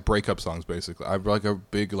just like breakup songs. Basically, I'm like a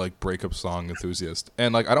big like breakup song enthusiast,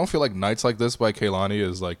 and like I don't feel like "Nights Like This" by Kehlani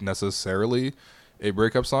is like necessarily a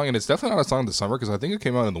breakup song, and it's definitely not a song this summer because I think it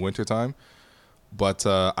came out in the wintertime. But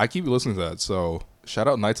I keep listening to that, so shout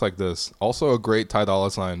out "Nights Like This." Also, a great Ty Dolla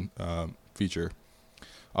 $ign feature.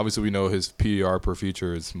 Obviously, we know his PER per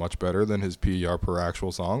feature is much better than his PER per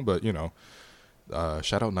actual song, but you know,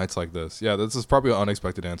 shout out "Nights Like This." Yeah, this is probably an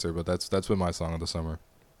unexpected answer, but that's been my song of the summer.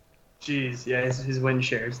 Jeez, yeah, his win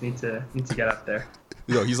shares need to get up there.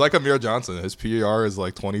 He's like Amir Johnson. His PER is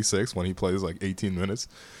like 26 when he plays like 18 minutes,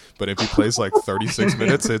 but if he plays like 36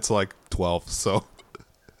 minutes, it's like 12. So,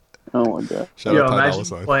 Oh my god. shout out Ty Dolla Imagine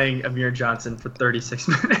 $ign. playing Amir Johnson for 36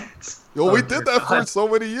 minutes. Yo, we Oh did my that for God. so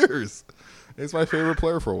many years. He's my favorite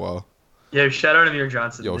player for a while. Yeah, shout out Amir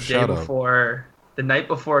Johnson. Yo, the day shout out. before, the night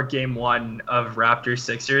before Game 1 of Raptors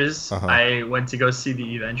Sixers, Uh-huh. I went to go see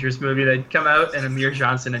the Avengers movie that had come out, and Amir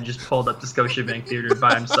Johnson had just pulled up to Scotiabank Theater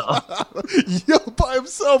by himself. Yo, by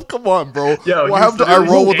himself. Come on, bro. Yo, what he happened was to I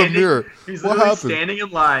roll with standing- Amir? He's What literally happened? standing in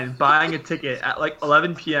line, buying a ticket at like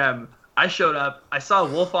 11 p.m. I showed up. I saw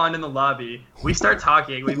Wolf on in the lobby. We start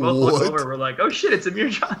talking. We both look What? over. We're like, oh shit, it's Amir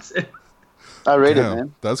Johnson. I rate it, Damn,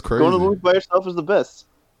 man. that's crazy. Going to the movies by yourself is the best.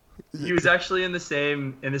 He was actually in the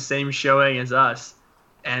same showing as us,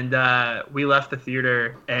 and we left the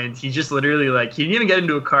theater, and he just literally like he didn't even get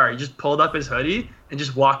into a car. He just pulled up his hoodie and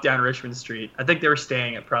just walked down Richmond Street. I think they were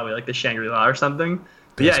staying at probably like the Shangri-La or something.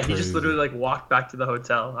 But That's yeah, he just crazy. literally like walked back to the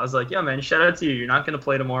hotel. I was like, yeah, man, shout out to you. You're not gonna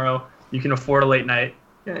play tomorrow. You can afford a late night.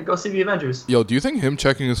 Yeah, go see the Avengers. Yo, do you think him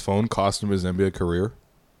checking his phone cost him his NBA career?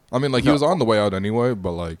 I mean, like, he was on the way out anyway,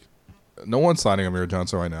 but, like, no one's signing Amir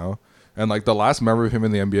Johnson right now. And, like, the last memory of him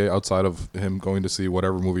in the NBA outside of him going to see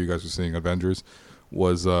whatever movie you guys are seeing, Avengers,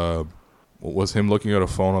 was him looking at a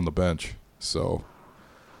phone on the bench. So,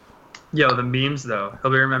 Yo, the memes though.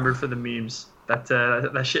 He'll be remembered for the memes.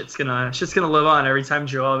 That shit's gonna live on every time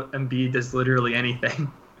Joel Embiid does literally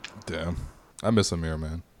anything. damn. I miss Amir,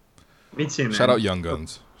 man. Me too, man. Shout out Young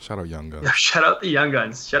Guns. Shout out Young Guns. Yo, shout out the Young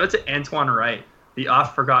Guns. Shout out to Antoine Wright, the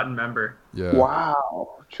oft-forgotten member. Yeah.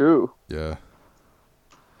 Wow. True. Yeah.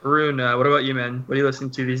 Arun, what about you, man? What are you listening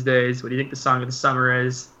to these days? What do you think the song of the summer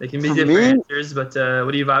is? They can be For different me- answers, but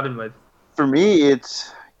what are you vibing with? For me,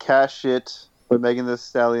 it's Cash Shit by Megan Thee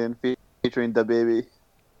Stallion featuring Da Baby.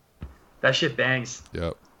 That shit bangs.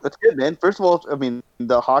 Yep. That's good, man. First of all, I mean,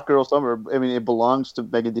 the Hot Girl Summer, I mean, it belongs to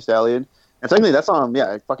Megan Thee Stallion. And secondly, that song,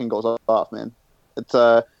 yeah, it fucking goes off, man. It's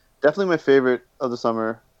definitely my favorite of the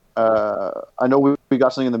summer. I know we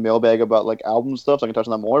got something in the mailbag about, like, album stuff, so I can touch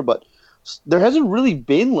on that more, but there hasn't really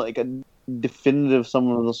been, like, a definitive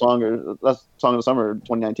summer of the song or song of the summer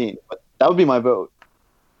 2019. But that would be my vote.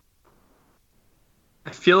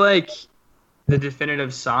 I feel like the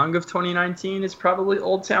definitive song of 2019 is probably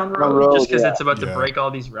Old Town Road, Road, just because yeah. it's about to Yeah. break all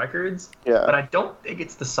these records. Yeah. But I don't think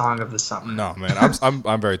it's the song of the summer. No, man.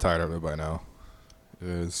 I'm very tired of it by now.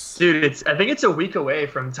 It's, Dude, I think it's a week away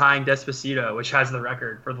from tying Despacito, which has the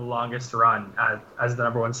record for the longest run as the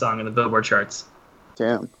number one song in the Billboard charts.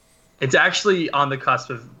 Damn. It's actually on the cusp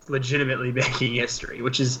of legitimately making history,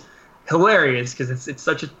 which is hilarious because it's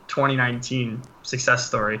such a 2019 success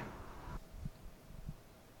story.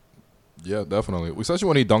 yeah, definitely. Especially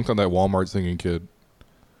when he dunked on that Walmart singing kid.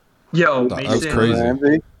 Yo, That was Mason,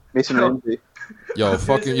 crazy. Mason Yo.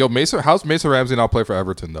 Ramsey. Yo, Mason. How's Mason Ramsey not play for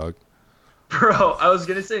Everton, dog? Bro, I was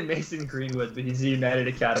gonna say Mason Greenwood, but he's a United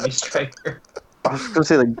Academy striker. I was gonna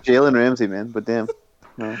say like Jalen Ramsey, man, but damn.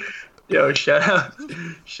 No. Yo, shout out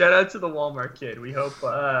to the Walmart kid. We hope.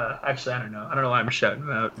 Actually, I don't know why I'm shouting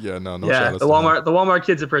him out. Yeah, no Yeah, shout-outs the to him. Walmart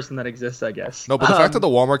kid's a person that exists, I guess. No, but the fact that the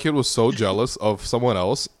Walmart kid was so jealous of someone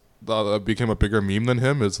else that became a bigger meme than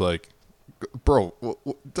him is like, bro,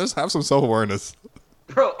 just have some self-awareness.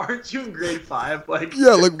 Bro, aren't you in grade 5? Like, Yeah,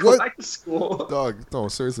 like, go what? back to school. Dog, no,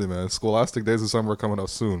 seriously, man. Scholastic Days of Summer are coming out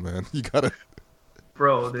soon, man. You gotta.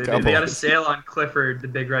 Bro, they Come got on. a sale on Clifford, the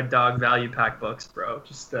Big Red Dog value pack books, bro.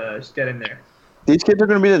 Just get in there. These kids are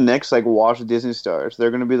gonna be the next like Watch Disney stars. They're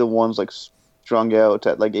gonna be the ones like strung out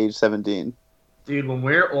at like age 17. Dude, when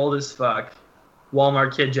we're old as fuck,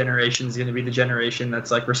 Walmart kid generation is going to be the generation that's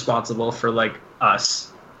like responsible for like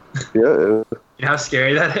us. Yeah. You know how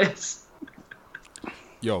scary that is?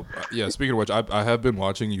 Yo, yeah. Speaking of which, I have been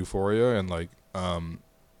watching Euphoria and like,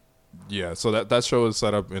 yeah. So that show is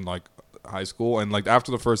set up in like high school, and like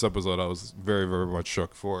after the first episode, I was very very much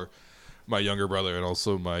shook for my younger brother and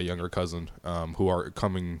also my younger cousin, who are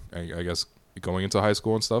coming, I guess, going into high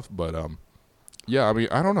school and stuff. But Yeah, I mean,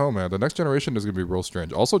 I don't know, man. The next generation is gonna be real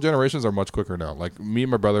strange. Also, generations are much quicker now. Like me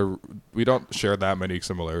and my brother, we don't share that many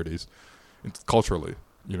similarities, culturally.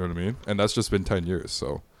 You know what I mean? And that's just been 10 years.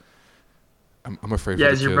 So I'm afraid. Yeah,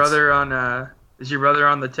 for the is your kids. brother on? Is your brother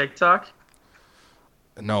on the TikTok?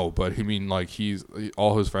 No, but he mean like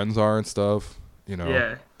all his friends are and stuff. You know.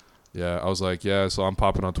 Yeah. Yeah, I was like, yeah. So I'm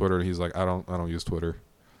popping on Twitter, and he's like, I don't use Twitter,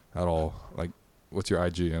 at all. Like, what's your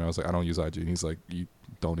IG? And I was like, I don't use IG. And he's like, you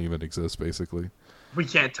don't even exist, basically. We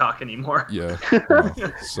can't talk anymore. Yeah. No.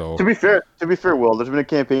 So. To be fair, Will, there's been a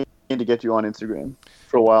campaign to get you on Instagram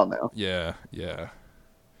for a while now. Yeah.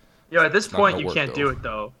 Yo, at this It's not point, gonna you work, can't though. do it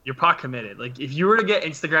though. You're pot committed. Like, if you were to get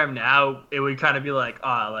Instagram now, it would kind of be like,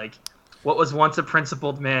 like what was once a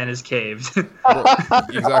principled man is caved. Bro,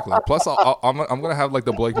 exactly. Plus, I'm gonna have like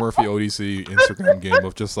the Blake Murphy ODC Instagram game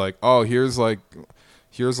of just like, oh, here's like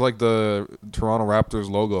the Toronto Raptors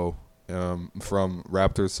logo from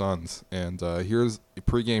Raptors Suns, and here's a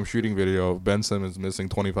pregame shooting video of Ben Simmons missing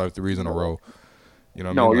 25 threes in a row. You know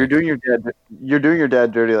what I No, mean? you're Like, doing your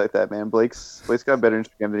dad dirty like that, man. Blake's got better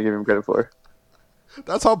Instagram than you give him credit for.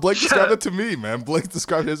 that's how Blake Shut described up. it to me, man. Blake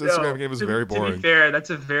described his Yo, Instagram game as very To boring. be fair, that's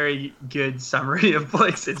a very good summary of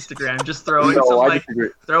Blake's Instagram. Just throw in No, I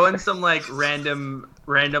disagree. some like random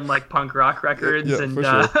like punk rock records Yeah, and for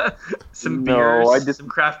sure. some No, beers, some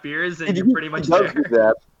craft beers, and you're pretty much He does there. do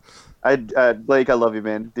that. Blake, I love you,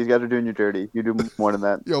 man. These guys are doing you dirty. You do more than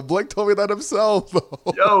that. Yo, Blake told me that himself.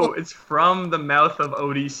 Though. Yo, it's from the mouth of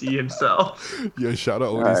ODC himself. Yeah, shout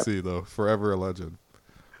out right. ODC though, forever a legend.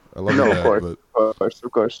 I love No, your of dad, course. but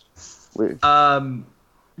Of course. Wait.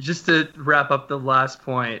 Just to wrap up the last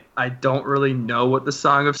point, I don't really know what the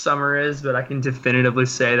song of summer is, but I can definitively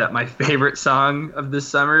say that my favorite song of this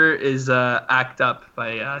summer is "Act Up"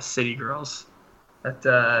 by City Girls.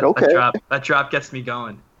 Okay. That drop gets me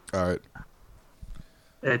going. all right.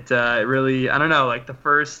 It really, I don't know, like the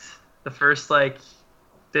first like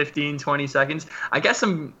 15, 20 seconds. I guess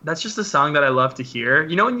that's just a song that I love to hear.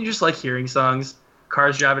 You know when you just like hearing songs,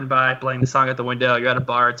 cars driving by, playing the song at the window, you're at a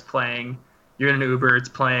bar, it's playing, you're in an Uber, it's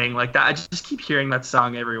playing, like that. I just keep hearing that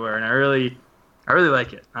song everywhere, and I really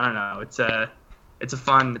like it. I don't know. It's a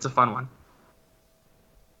fun one.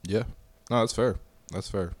 Yeah. No, that's fair. That's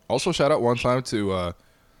fair. Also, shout out one time to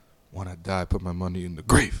 "When I Die, Put My Money in the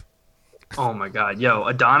Grave." Oh my God, yo,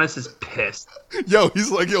 Adonis is pissed. Yo, he's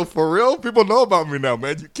like, yo, for real? People know about me now,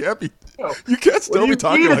 man. You can't still What do be you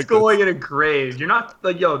talking mean like it's this. going in a grave? You're not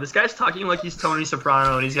like, yo, this guy's talking like he's Tony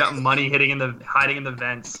Soprano and he's got money hiding in the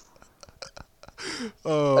vents.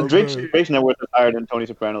 Oh, Drake's man. net worth is higher than Tony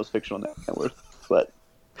Soprano's fictional net worth. But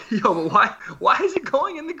Yo, but why is it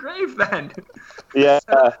going in the grave then? yeah,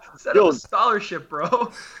 Set yo, up a scholarship,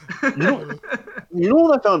 bro. you know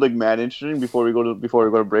what I found like mad interesting before we go to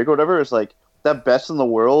break or whatever? It's like that best in the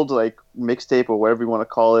world like mixtape or whatever you want to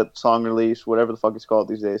call it, song release, whatever the fuck it's called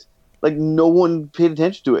these days. Like no one paid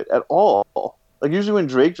attention to it at all. Like usually when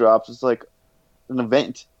Drake drops, it's like an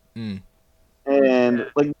event, Mm. and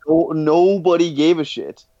like nobody gave a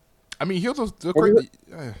shit. I mean, here's the great.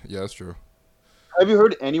 Yeah, that's true. Have you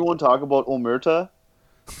heard anyone talk about Omerta?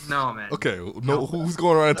 No, man. Okay, no, who's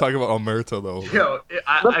going around and talking about Omerta though? Yo,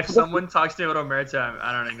 if someone talks to me about Omerta,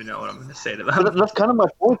 I don't even know what I'm going to say to them. That's kind of my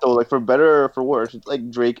point, though. Like, for better or for worse, it's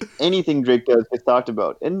like Drake. Anything Drake does gets talked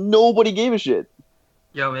about, and nobody gave a shit.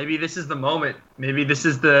 Yo, maybe this is the moment. Maybe this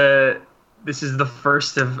is the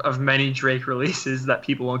first of many Drake releases that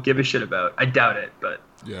people won't give a shit about. I doubt it, but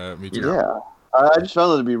Yeah, me too. Yeah, I just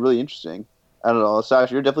found it to be really interesting. I don't know,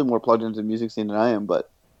 Sash, you're definitely more plugged into the music scene than I am,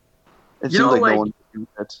 but it You seems know, like like- no one.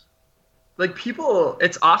 It. like people,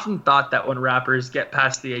 it's often thought that when rappers get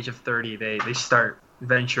past the age of 30, they start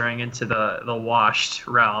venturing into the washed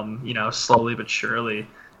realm, you know, slowly but surely.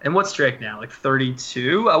 And what's Drake now? Like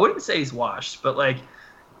 32? I wouldn't say he's washed, but like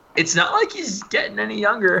it's not like he's getting any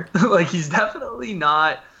younger. Like he's definitely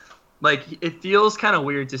not. Like it feels kind of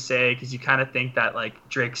weird to say because you kind of think that like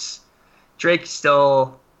Drake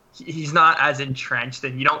still. He's not as entrenched,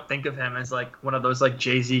 and you don't think of him as like one of those like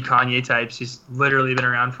Jay-Z, Kanye types who's literally been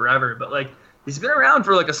around forever. But like he's been around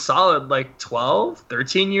for like a solid like 12,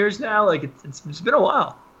 13 years now. Like it's been a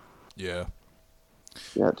while. Yeah.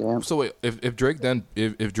 Yeah, damn. So wait, if Drake then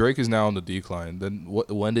if Drake is now on the decline, then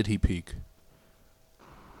when did he peak?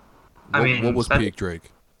 I mean, what was that- peak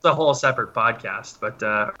Drake? It's a whole separate podcast. But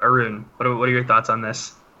Arun, what are your thoughts on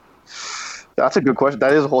this? That's a good question.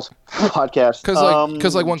 That is a whole podcast.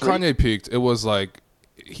 Because like when Drake- Kanye peaked, it was like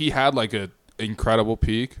he had like a incredible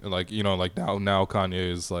peak, and like you know like now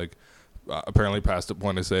Kanye is like apparently past the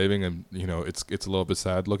point of saving, and you know it's a little bit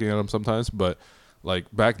sad looking at him sometimes. But like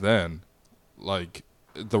back then, like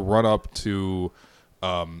the run up to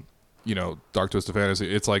Dark Twisted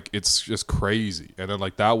Fantasy. It's like it's just crazy. And then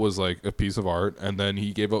like that was like a piece of art. And then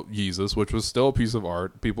he gave up Yeezus, which was still a piece of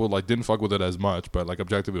art. People like didn't fuck with it as much, but like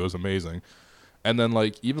objectively it was amazing. And then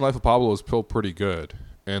like even Life of Pablo was still pretty good.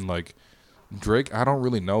 And like Drake, I don't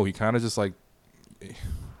really know. He kind of just like,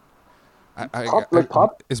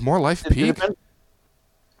 Pop is more life peak.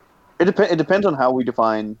 It depends on how we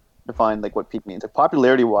define like what peak means. Like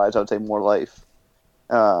popularity wise, I would say more life.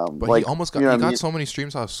 But like, he almost got so many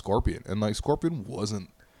streams out of Scorpion, and like Scorpion wasn't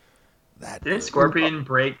that. Didn't Scorpion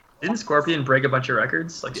break a bunch of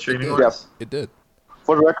records like streaming wise? Yeah. It did.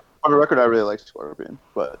 For the record, I really like Scorpion,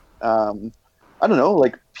 but I don't know,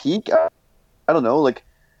 like peak. I don't know, like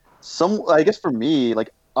I guess for me, like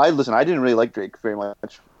I didn't really like Drake very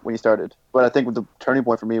much when he started, but I think the turning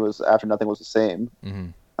point for me was after Nothing Was the Same. Mm-hmm.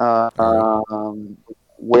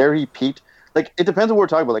 Where he peaked. Like, it depends on what we're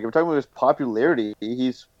talking about. Like, if we're talking about his popularity,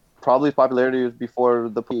 his popularity was before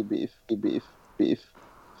the beef.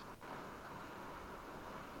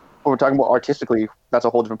 What we're talking about artistically, that's a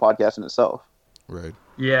whole different podcast in itself. Right.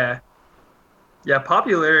 Yeah. Yeah,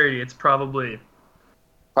 popularity, it's probably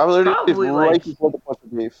Popularity is right like, before the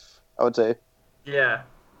Pusha beef, I would say. Yeah.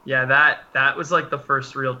 Yeah, that was like the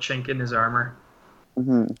first real chink in his armor.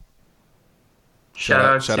 Mm-hmm. Shout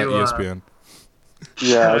out to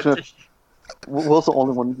Yeah, ESPN. Will's the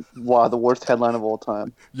only one. Wow, the worst headline of all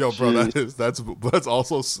time. Yo, bro, that's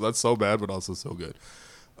so bad, but also so good.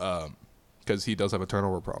 Because he does have a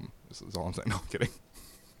turnover problem. This is all I'm saying. No, I'm kidding.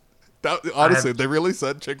 Honestly, they really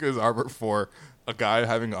said chink in his armor for a guy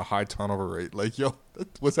having a high turnover rate. Like, yo,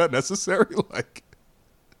 was that necessary? Like,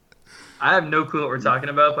 I have no clue what we're talking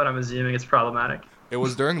about, but I'm assuming it's problematic. It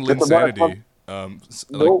was during Linsanity.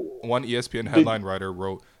 One ESPN headline writer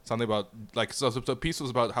wrote something about like so the piece was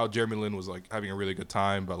about how Jeremy Lin was like having a really good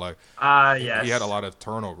time, but like yes. he had a lot of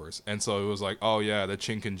turnovers, and so it was like, oh yeah, the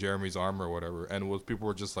chink in Jeremy's armor or whatever, and people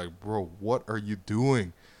were just like, bro, what are you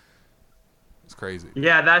doing? It's crazy.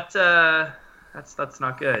 Yeah, that's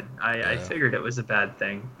not good. I figured it was a bad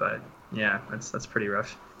thing, but yeah, that's pretty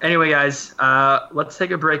rough. Anyway, guys, let's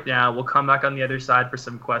take a break now. We'll come back on the other side for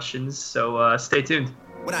some questions, so stay tuned.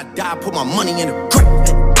 When I die, put my money in the grave.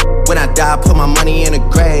 When I die, put my money in the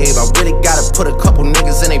grave. I really gotta put a couple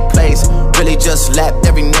niggas in their place. Really just lapped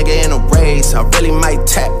every nigga in a race. I really might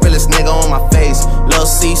tap realest nigga on my face. Lil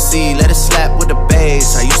CC, let it slap with the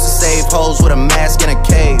bass. I used to save hoes with a mask in a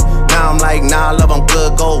cave. Now I'm like, nah, love, I'm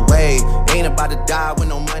good, go away. Ain't about to die with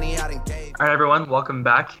no money out in gave. All right, everyone, welcome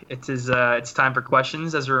back. It's time for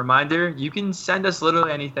questions. As a reminder, you can send us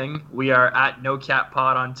literally anything. We are at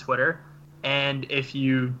NoCapPod on Twitter. And if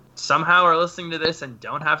you somehow are listening to this and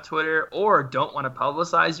don't have Twitter or don't want to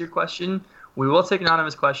publicize your question, we will take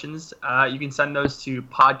anonymous questions. You can send those to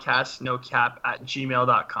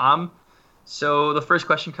podcastnocap@gmail.com. So the first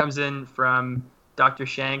question comes in from Dr.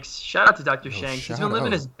 Shanks. Shout out to Dr. Shanks. He's been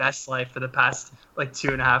living his best life for the past like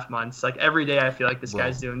 2.5 months. Like every day I feel like this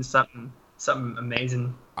guy's doing something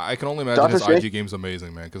amazing. I can only imagine his IG game's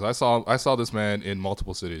amazing, man, because I saw this man in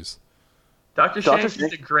multiple cities. Dr. Shanks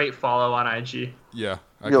is a great follow on IG. Yeah,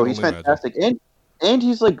 he's fantastic, and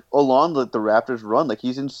he's like along the Raptors run. Like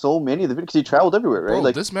he's in so many of the videos because he traveled everywhere, right? Bro,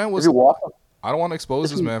 like this man was. I don't want to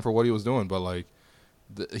expose this man for what he was doing, but like,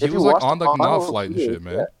 he was like on the Knopf flight and shit,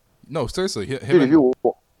 man. Yeah. No, seriously,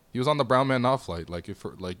 he was on the Brown Man Knopf flight. Like it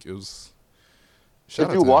was.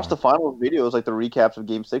 If you watch the final videos, like the recaps of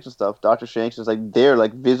Game 6 and stuff, Dr. Shanks is like there,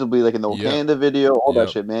 like visibly, like in the Wakanda video, all that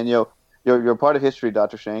shit, man. Yo. You're a part of history,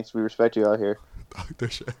 Dr. Shanks. We respect you out here. Dr.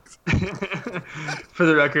 Shanks. For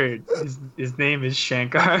the record, his name is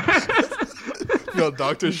Shankar. Yo,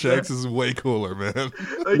 Dr. Shanks is way cooler, man.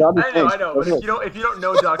 Like, I know. But if you don't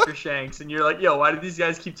know Dr. Shanks and you're like, yo, why do these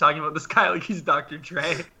guys keep talking about this guy like he's Dr.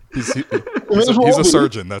 Dre? He's a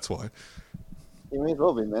surgeon, that's why. He may as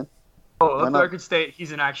well be, man. Oh, let the record state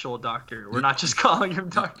he's an actual doctor. We're not just calling him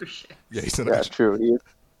Dr. Shanks. Yeah, he's true. He's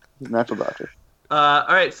an actual doctor. All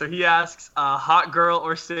right, so he asks, hot girl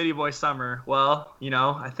or city boy summer? Well,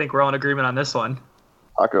 I think we're all in agreement on this one.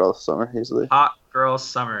 Hot girl summer, easily. Hot girl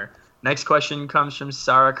summer. Next question comes from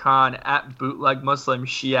Sarah Khan at Bootleg Muslim.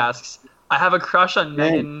 She asks, I have a crush on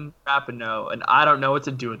Megan Rapinoe, and I don't know what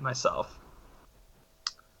to do with myself.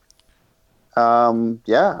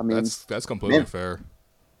 Yeah, I mean... That's completely fair.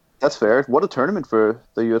 That's fair. What a tournament for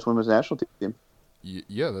the U.S. women's national team.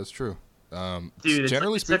 Yeah, that's true. Dude,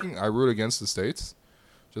 generally speaking, I root against the States,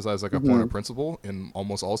 just as like a point of principle in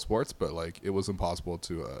almost all sports. But like, it was impossible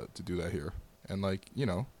to do that here. And like,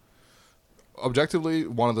 objectively,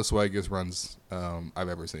 one of the swaggiest runs I've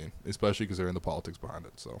ever seen, especially because they're in the politics behind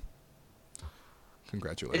it. So,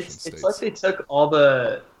 congratulations, States. It's like they took all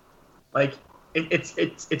the, like,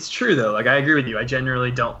 it's true though. Like I agree with you. I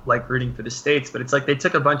generally don't like rooting for the states, but it's like they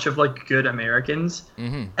took a bunch of like good Americans,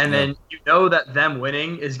 and then you know that them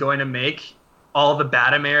winning is going to make all the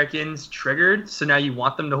bad Americans triggered. So now you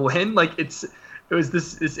want them to win. Like it was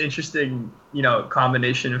this interesting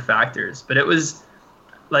combination of factors. But it was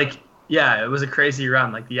like it was a crazy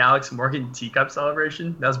run. Like the Alex Morgan teacup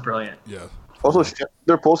celebration, that was brilliant. Yeah. Also,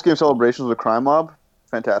 their post-game celebrations with Crime Mob,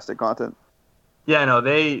 fantastic content. Yeah, no,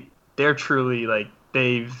 they're truly like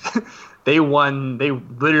they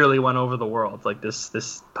literally won over the world like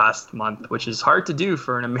this past month, which is hard to do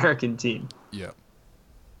for an American team. Yeah.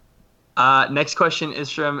 Next question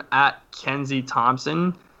is from @Kenzie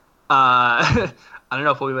Thompson. I don't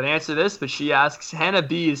know if we would answer this, but she asks, Hannah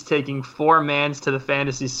B is taking 4 mans to the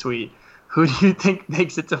fantasy suite. Who do you think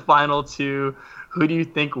makes it to final 2? Who do you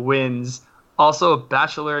think wins? Also, a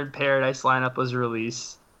Bachelor in Paradise lineup was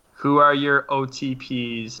released. Who are your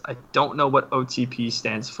OTPs? I don't know what OTP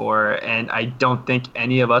stands for, and I don't think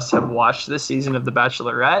any of us have watched this season of The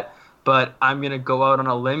Bachelorette, but I'm going to go out on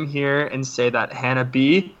a limb here and say that Hannah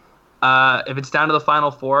B, if it's down to the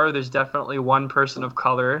final 4, there's definitely one person of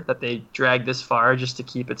color that they drag this far just to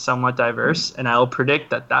keep it somewhat diverse, and I'll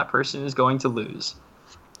predict that person is going to lose.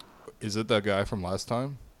 Is it that guy from last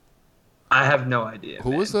time? I have no idea.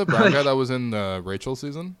 Who was the brown guy that was in the Rachel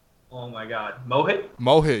season? Oh my God, Mohit?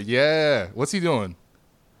 Mohit, yeah. What's he doing?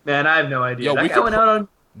 Man, I have no idea. Yo, that guy went out on.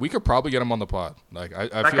 We could probably get him on the pod. Like I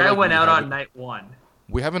that feel guy like went out on night 1.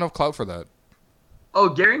 We have enough clout for that. Oh,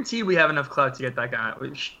 guaranteed we have enough clout to get that guy.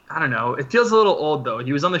 Which, I don't know. It feels a little old though.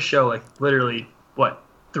 He was on the show like literally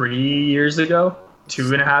 3 years ago,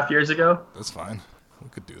 2.5 years ago. That's fine. We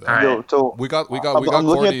could do that. All right. Yo, so We got I'm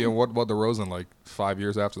Cordy and what about DeRozan like 5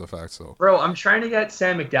 years after the fact. So Bro, I'm trying to get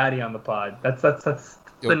Sam McDaddy on the pod. That's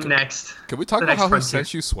Yo, the next. can we talk the about next how he frontier.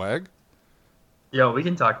 sent you swag? Yo, we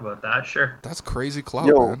can talk about that. Sure. That's crazy clout,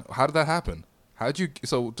 Yo. man. How did that happen? How'd you?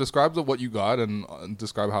 So describe what you got and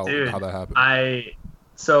describe how Dude, that happened.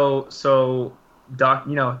 So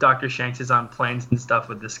Dr. Shanks is on planes and stuff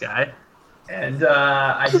with this guy. And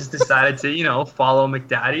I just decided to, follow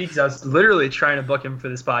McDaddy because I was literally trying to book him for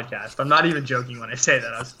this podcast. I'm not even joking when I say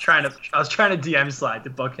that. I was trying to DM slide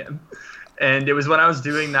to book him. And it was when I was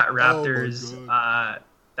doing that Raptors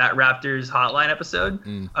hotline episode.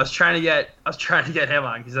 I was trying to get him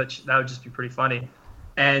on because that would just be pretty funny.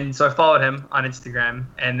 And so I followed him on Instagram,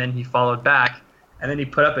 and then he followed back. And then he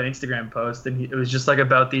put up an Instagram post, and it was just like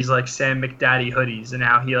about these like Sam McDaddy hoodies and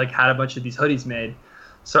how he like had a bunch of these hoodies made.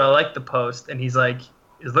 So I liked the post, and he was like,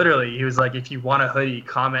 if you want a hoodie,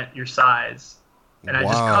 comment your size. And I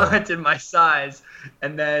just commented my size,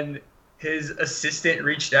 and then his assistant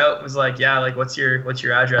reached out and was like, yeah, like what's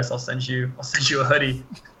your address? I'll send you a hoodie.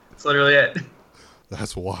 That's literally it.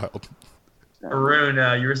 That's wild. Arun,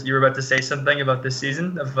 you were about to say something about this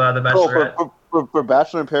season of The Bachelorette. For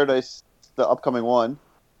Bachelor in Paradise, the upcoming one,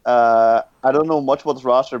 I don't know much about this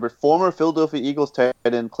roster, but former Philadelphia Eagles tight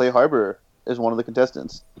end Clay Harbor is one of the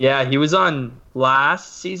contestants. Yeah, he was on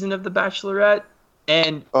last season of The Bachelorette,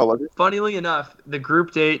 and funnily enough, the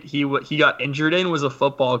group date he got injured in was a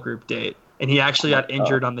football group date, and he actually got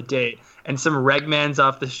injured on the date, and some regmans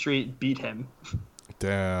off the street beat him.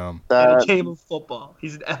 Damn. In a game of football.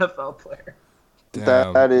 He's an NFL player.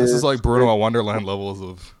 Damn. That This is is like Bruno Wonderland levels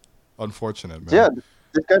of unfortunate, man. Yeah,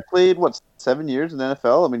 this guy played 7 years in the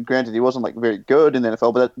NFL. I mean, granted, he wasn't like very good in the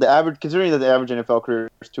NFL, but the average, considering that the average NFL career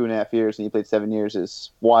is 2.5 years and he played 7 years,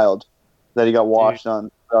 is wild. That he got washed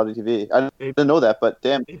on reality TV. I didn't know that, but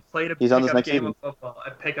damn, He played he's on this next game season.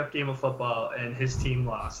 a pickup game of football, and his team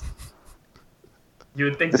lost. You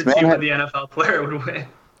would think This the man team had- with the NFL player would win.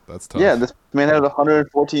 That's tough. Yeah, this man had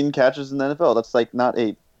 114 catches in the NFL. That's like not a,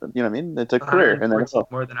 you know what I mean? It's a career in the 114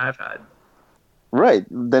 NFL. more than I've had. Right,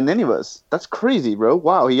 than any of us. That's crazy, bro.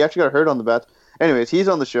 Wow, he actually got hurt on the bat. Anyways, he's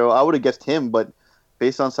on the show. I would have guessed him, but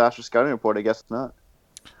based on Sasha's scouting report, I guess not.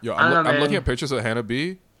 Yo, I don't know, I'm man. looking at pictures of Hannah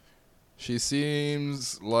B. She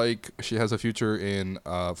seems like she has a future in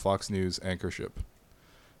Fox News anchorship.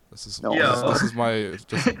 This is No. this is my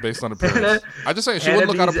just based on appearance. I just saying she Hannah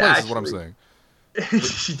wouldn't look out of B's place. Is what I'm actually- saying.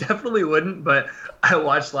 She definitely wouldn't, but I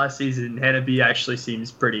watched last season. Hannah B actually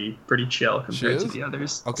seems pretty chill compared to is? the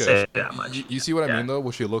others. I'll Okay. say that much. You see what I Yeah. mean though?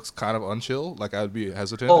 Where she looks kind of unchill. Like I'd be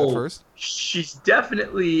hesitant Oh. at first. She's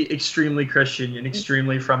definitely extremely Christian and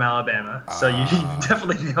extremely from Alabama. So you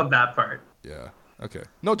definitely nailed that part. Yeah. Okay.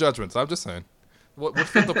 No judgments. I'm just saying. What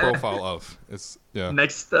fit the profile of? It's yeah.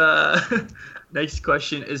 Next next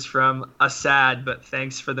question is from Asad, but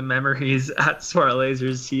thanks for the memories at Swirl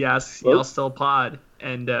Lasers. He asks, y'all still pod?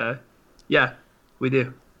 And yeah, we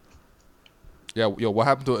do. Yeah. Yo, what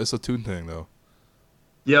happened to It's a Tune thing though?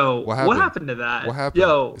 Yo, What what happened? happened to that? What happened?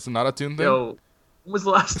 Yo, Is it not a tune thing? yo, when was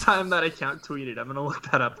the last time that account tweeted? I'm gonna look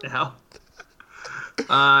that up now.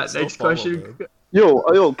 Still Next follow, question. man.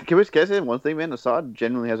 Yo, can we say one thing, man? Assad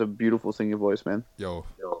genuinely has a beautiful singing voice, man. Yo,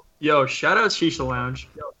 Yo, shout out Shisha Lounge.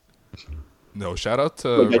 no, shout out to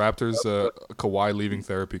Okay. Raptors Kawhi leaving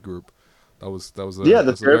therapy group. That was Yeah,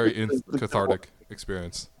 the that's a very therapy- cathartic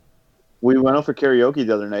experience. We went out for karaoke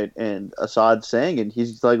the other night, and Assad sang, and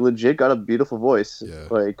he's like legit got a beautiful voice. Yeah.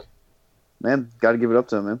 Like, man, got to give it up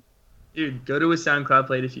to him, man. Dude, go to his SoundCloud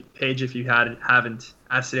page if you haven't.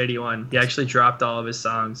 Acid81. He actually dropped all of his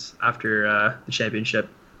songs after the championship.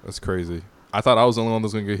 That's crazy. I thought I was the only one that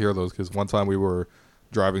was going to hear those because one time we were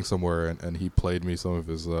driving somewhere and he played me some of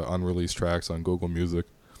his unreleased tracks on Google Music.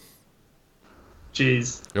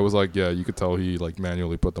 Jeez. It was like, yeah, you could tell he like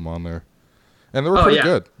manually put them on there. And they were Oh, pretty yeah.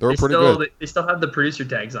 good. They were pretty still, good. They still have the producer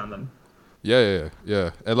tags on them. Yeah.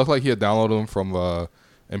 It looked like he had downloaded them from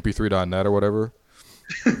mp3.net or whatever.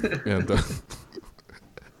 And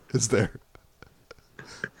it's there.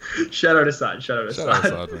 Shout out Assad. Shout out Shout out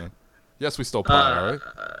Assad. Assad, man. Yes, we still pod, all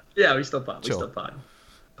right? Yeah, we still pod. Chill. We still pod.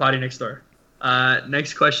 Potty next door.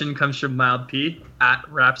 Next question comes from Mild P at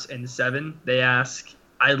Raps7. They ask,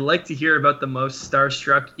 I'd like to hear about the most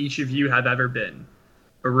starstruck each of you have ever been.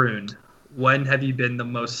 Arun, when have you been the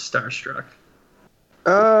most starstruck?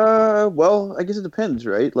 Well, I guess it depends,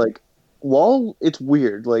 right? Like, while it's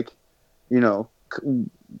weird, like, you know,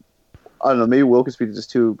 I don't know, maybe Will can speak to this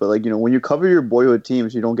too, but like, you know, when you cover your boyhood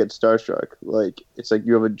teams, you don't get starstruck. Like, it's like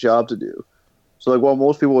you have a job to do. So like, while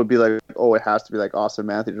most people would be like, oh, it has to be like Austin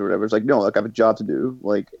Matthews or whatever, it's like, no, like I have a job to do.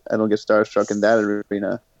 Like, I don't get starstruck in that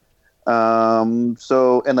arena.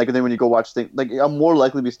 So, and like, and then when you go watch things, like, I'm more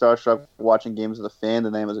likely to be starstruck watching games as a fan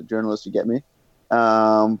than I am as a journalist, you get me?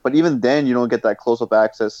 But even then, you don't get that close-up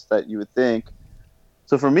access that you would think.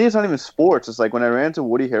 So for me, it's not even sports. It's like when I ran into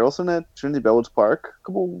Woody Harrelson at Trinity Bellwoods Park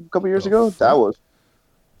a couple years ago. fuck?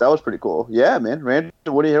 That was pretty cool. Yeah, man, ran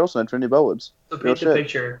into Woody Harrelson at Trinity Bellwoods. So Real paint the shit.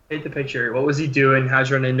 picture. Paint the picture. What was he doing? How'd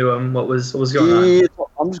you run into him? What was going on?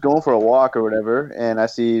 I'm just going for a walk or whatever, and I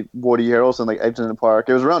see Woody Harrelson like exiting the park.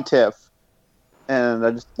 It was around TIFF, and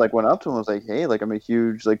I just like went up to him. I was like, "Hey, like I'm a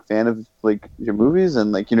huge like fan of like your movies,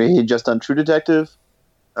 and like you know he had just done True Detective."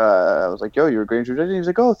 I was like, "Yo, you're a great True Detective." He's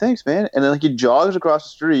like, "Oh, thanks, man." And then like he jogs across the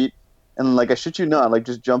street, and like I shit you not, like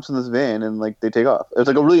just jumps in this van and like they take off. It was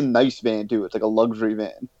like a really nice van too. It's like a luxury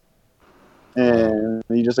van. And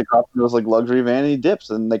he just like hops into this like luxury van and he dips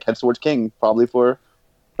and like heads towards King, probably for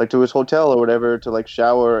like to his hotel or whatever to like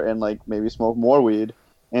shower and like maybe smoke more weed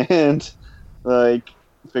and like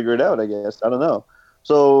figure it out, I guess. I don't know.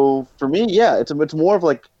 So for me, yeah, it's more of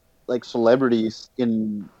like celebrities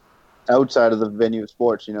in outside of the venue of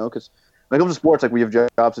sports, you know, because when it comes to sports, like we have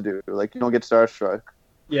jobs to do. Like you don't get starstruck.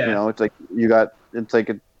 Yeah. You know, it's like it's like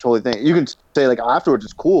a totally thing. You can say like afterwards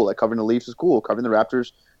it's cool, like covering the Leafs is cool, covering the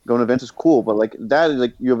Raptors, going to events is cool, but like that is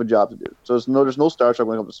like you have a job to do. So there's no starstruck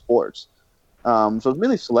when it comes to sports. So it's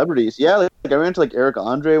mainly celebrities. Yeah, like I ran into like Eric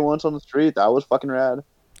Andre once on the street. That was fucking rad.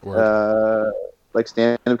 Word. Like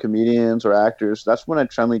stand-up comedians or actors. That's when I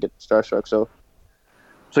generally get starstruck. So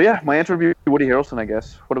yeah, my answer would be Woody Harrelson, I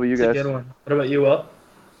guess. What about you That's a guys? good one. What about you, Will?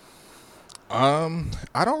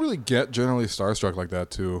 I don't really get generally starstruck like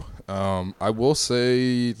that too. I will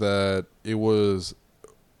say that it was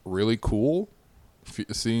really cool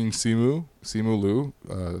seeing Simu Liu,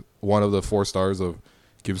 one of the 4 stars of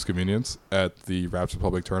Gibbs Convenience at the Raps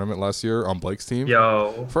Republic tournament last year on Blake's team.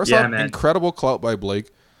 Yo. First yeah, off, man. incredible clout by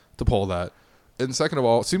Blake to pull that. And second of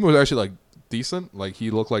all, Simu was actually like decent. Like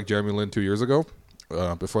he looked like Jeremy Lin 2 years ago,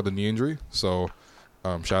 before the knee injury. So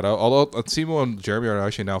shout out. Although Simu and Jeremy are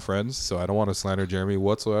actually now friends, so I don't want to slander Jeremy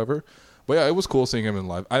whatsoever. But yeah, it was cool seeing him in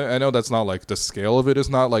live. I know that's not like the scale of it is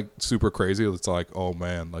not like super crazy. It's like, oh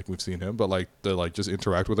man, like we've seen him, but like to like just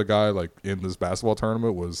interact with a guy like in this basketball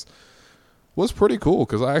tournament was pretty cool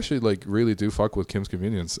because I actually like really do fuck with Kim's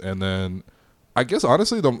Convenience. And then I guess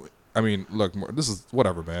honestly look, this is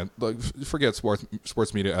whatever, man. Like forget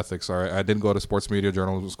sports media ethics. All right, I didn't go to sports media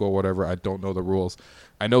journalism school, whatever. I don't know the rules.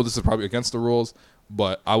 I know this is probably against the rules,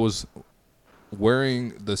 but I was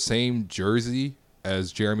wearing the same jersey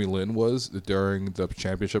as Jeremy Lin was during the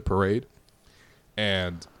championship parade,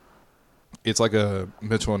 and it's like a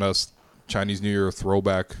Mitchell and Ness Chinese New Year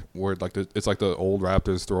throwback where like it's like the old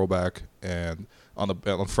Raptors throwback, and on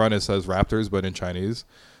the front it says Raptors but in Chinese,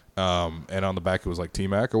 and on the back it was like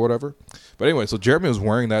T-Mac or whatever. But anyway, so Jeremy was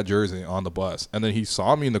wearing that jersey on the bus, and then he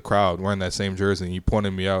saw me in the crowd wearing that same jersey, and he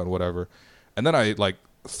pointed me out and whatever, and then I like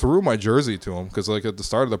threw my jersey to him because like at the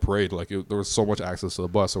start of the parade like there was so much access to the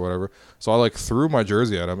bus or whatever, so I like threw my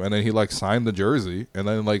jersey at him, and then he like signed the jersey and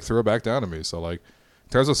then like threw it back down to me. So like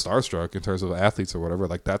terms of starstruck, in terms of athletes or whatever,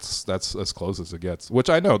 like that's as close as it gets.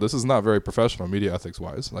 Which I know this is not very professional media ethics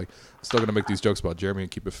wise. Like, I'm still gonna make these jokes about Jeremy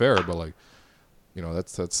and keep it fair, but like, you know,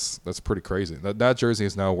 that's pretty crazy. That jersey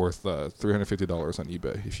is now worth $350 on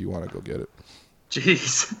eBay if you want to go get it.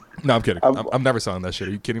 Jeez. No, I'm kidding. I'm never selling that shit.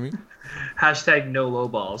 Are you kidding me? Hashtag no low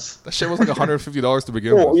balls. That shit was like $150 to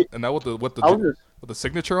begin with, and that with the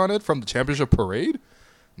signature on it from the championship parade.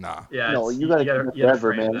 Nah. Yeah. No, you gotta gotta keep it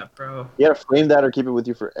forever, frame man. that, bro. You gotta frame that or keep it with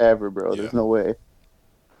you forever, bro. Yeah. There's no way.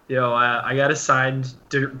 Yo, I got a signed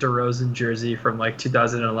DeRozan jersey from like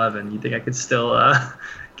 2011. You think I could still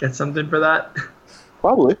get something for that?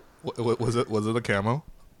 Probably. Was it a camo?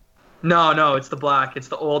 No, it's the black. It's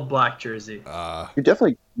the old black jersey. You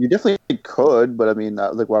definitely could, but I mean,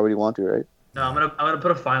 like, why would you want to, right? No, I'm gonna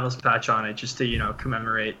put a finals patch on it just to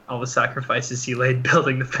commemorate all the sacrifices he laid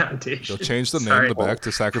building the foundation. They'll change the name in the back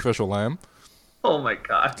to Sacrificial Lamb. Oh my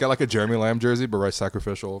god. Got like a Jeremy Lamb jersey, but write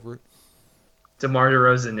Sacrificial over it. DeMar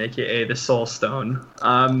DeRozan, aka the Soul Stone.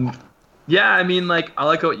 Yeah, I mean, like, I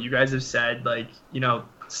like what you guys have said. Like,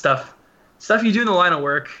 stuff you do in the line of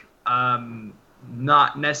work,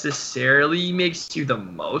 not necessarily makes you the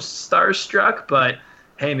most starstruck, but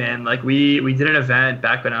hey, man, like, we did an event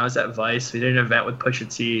back when I was at Vice. We did an event with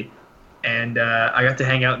Pusha T, and I got to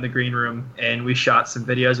hang out in the green room, and we shot some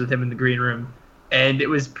videos with him in the green room, and it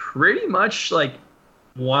was pretty much like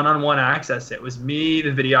one-on-one access. It was me, the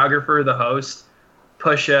videographer, the host,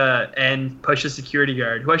 Pusha, and Pusha's security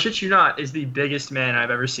guard, who, I shit you not, is the biggest man I've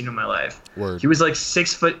ever seen in my life. Word. He was like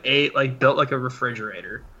 6'8", like built like a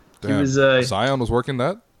refrigerator. Damn. He was Zion was working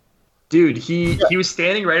that? dude. He was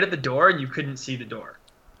standing right at the door, and you couldn't see the door.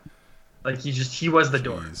 Like, he was the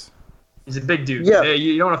door. Jeez. He's a big dude. Yeah.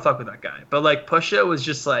 You don't want to fuck with that guy. But like, Pusha was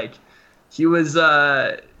just like, he was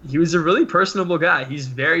a really personable guy. He was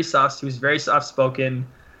very soft spoken.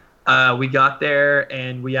 We got there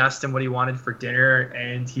and we asked him what he wanted for dinner,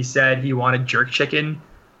 and he said he wanted jerk chicken.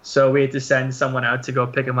 So we had to send someone out to go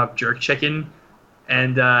pick him up jerk chicken.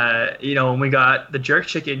 And when we got the jerk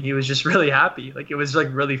chicken, he was just really happy. Like, it was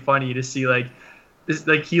like really funny to see like this.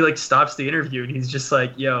 Like, he like stops the interview and he's just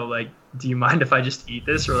like, "Yo, like, do you mind if I just eat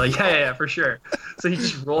this?" We're like, yeah, for sure. So he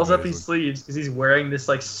just rolls up his sleeves because he's wearing this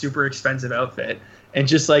like super expensive outfit and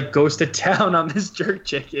just like goes to town on this jerk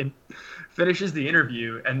chicken, finishes the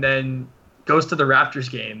interview, and then goes to the Raptors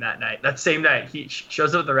game that night. That same night, he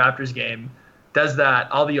shows up at the Raptors game, does that,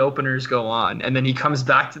 all the openers go on, and then he comes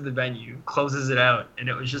back to the venue, closes it out, and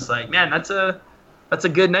it was just like, man, that's a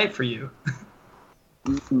good night for you.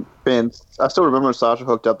 Man, I still remember when Sasha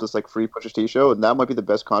hooked up this like free Pusha T show, and that might be the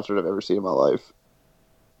best concert I've ever seen in my life.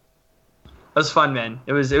 That was fun, man.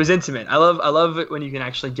 It was intimate. I love it when you can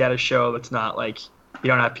actually get a show that's not like, you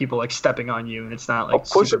don't have people like stepping on you, and it's not like A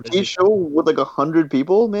Pusha T show with like 100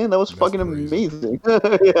 people, man, that was That's fucking crazy. amazing.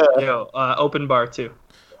 Yeah, Yo, open bar too.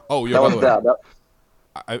 Oh, yeah. that By was the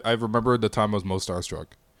way, bad. I remember the time I was most starstruck.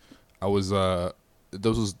 I was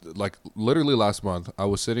this was like literally last month. I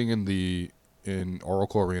was sitting in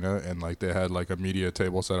Oracle Arena, and like they had like a media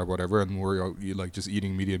table set up, whatever, and we're like just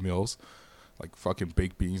eating media meals, like fucking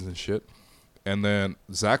baked beans and shit. And then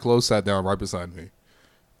Zach Lowe sat down right beside me,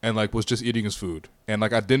 and like was just eating his food, and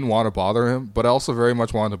like I didn't want to bother him, but I also very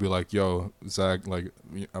much wanted to be like, "Yo, Zach, like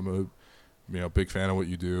I'm a big fan of what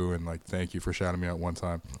you do, and like thank you for shouting me out one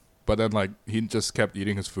time." But then like he just kept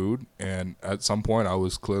eating his food, and at some point I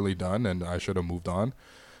was clearly done, and I should have moved on.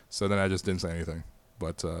 So then I just didn't say anything.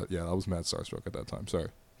 But yeah, I was mad starstruck at that time. Sorry.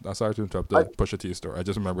 Sorry to interrupt the Pusha T story. I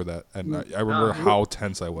just remember that, and I remember how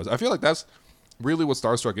tense I was. I feel like that's really what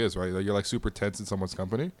starstruck is, right? Like, you're like super tense in someone's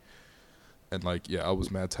company, and like, yeah, I was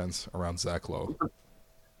mad tense around Zach Lowe.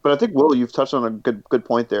 But I think, Will, you've touched on a good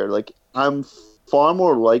point there. Like, I'm far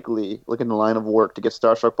more likely, like in the line of work, to get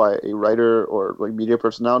starstruck by a writer or like media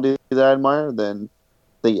personality that I admire than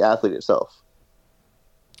the athlete itself.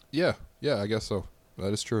 Yeah, I guess so.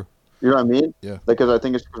 That is true. You know what I mean? Yeah. Like, because I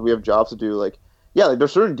think it's because we have jobs to do. Like, yeah, like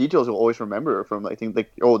there's certain details you'll always remember from. I think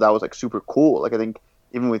like, oh, that was like super cool. Like, I think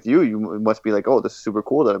even with you, you must be like, oh, this is super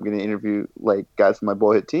cool that I'm going to interview like guys from my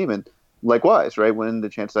boyhood team, and likewise, right? When the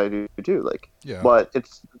chance I do too, like. Yeah. But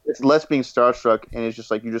it's less being starstruck, and it's just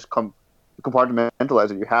like you just compartmentalize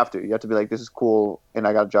it. You have to be like, this is cool, and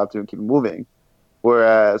I got a job to do and keep it moving.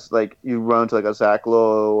 Whereas like you run to like a Zach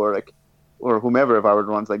Lowe or whomever, if I were to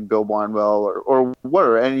run to like Bill Barnwell or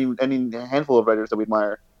whatever, any handful of writers that we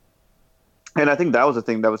admire. And I think that was a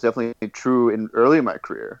thing that was definitely true in early in my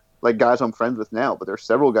career. Like guys I'm friends with now, but there's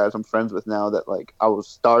several guys I'm friends with now that like I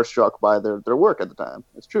was starstruck by their work at the time.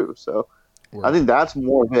 It's true. So Word. I think that's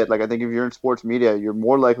more of it. Like I think if you're in sports media, you're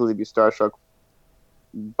more likely to be starstruck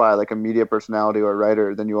by like a media personality or a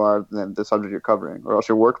writer than you are than the subject you're covering, or else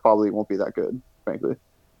your work probably won't be that good, frankly.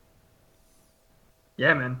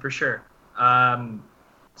 Yeah, man, for sure.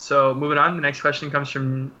 So moving on, the next question comes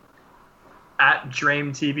from at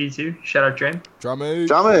DrameTB2. Shout out Drame. Drame.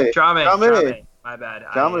 Drame. My bad.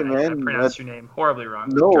 Drame, man. I pronounced your name horribly wrong.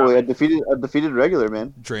 No, Drame. a defeated regular,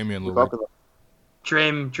 man. Drame and We're Louis. talking about-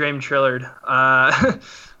 Drame Trillard.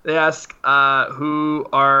 They ask who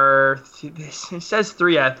are. He says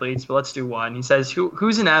 3 athletes, but let's do 1. He says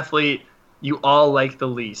who's an athlete you all like the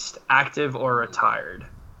least, active or retired?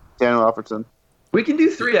 Daniel Alfredson. We can do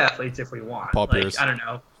 3 athletes if we want. Paul Pierce. I don't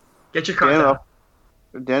know. Get your card out.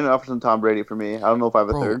 Daniel Alfredson, Tom Brady for me. I don't know if I have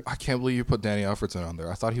a Bro, third. I can't believe you put Danny Alfredson on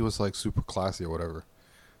there. I thought he was like super classy or whatever.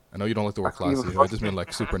 I know you don't like the word I don't classy. give a I just mean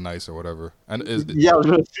like super nice or whatever. And Yeah, I was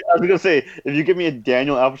gonna say, if you give me a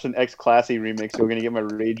Daniel Alfredson X Classy remix, you're gonna get my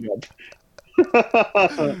rage up.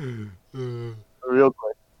 Real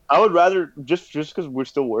quick, I would rather just because we're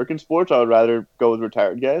still working sports, I would rather go with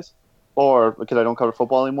retired guys, or because I don't cover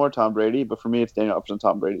football anymore, Tom Brady. But for me, it's Daniel Alfredson,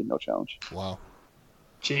 Tom Brady, no challenge. wow.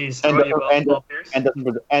 Jeez. And, what about you, Paul Pierce?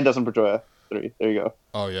 and Dustin Pedroia, 3. There you go.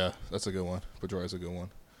 Oh yeah, that's a good one. Pedroia's a good one.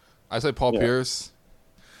 I say Paul Yeah. Pierce.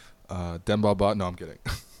 Demba Ba. No, I'm kidding.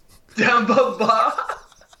 Demba Ba.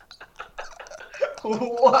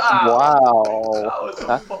 Wow. Wow, That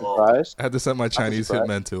that's was a surprise. I had to send my Chinese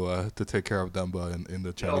surprised. hitmen to take care of Demba in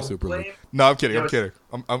the Chinese Super blame- League. No, I'm kidding. Yo, I'm kidding.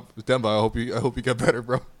 I'm Demba. I hope you get better,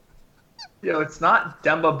 bro. Yo, it's not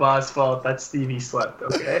Demba Ba's fault that Stevie slept,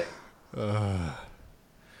 okay?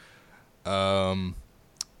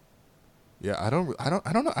 Yeah, I don't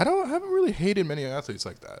know. I haven't really hated many athletes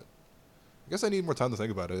like that. I guess I need more time to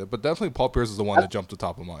think about it. But definitely Paul Pierce is the one that jumped to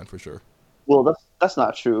top of mind for sure. Well, that's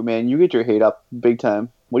not true, man. You get your hate up big time.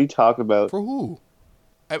 What are you talking about? For who?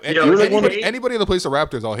 Yo, Anybody that plays the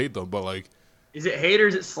Raptors, I'll hate them. But like, Is it hate or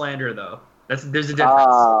is it slander, though? There's a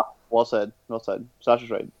difference. Well said. Well said. Sasha's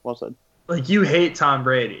right. Well said. Like, you hate Tom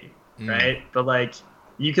Brady, Mm. right? But, like,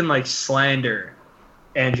 you can, like, slander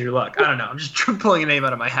Andrew Luck. I don't know. I'm just pulling a name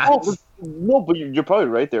out of my hat. No, but you're probably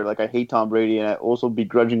right there. Like, I hate Tom Brady, and I also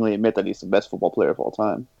begrudgingly admit that he's the best football player of all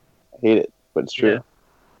time. I hate it, but it's true. Yeah.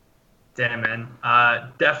 Damn, man.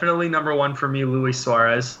 Definitely number 1 for me, Luis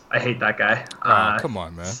Suarez. I hate that guy. come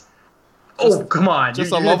on, man. Come on.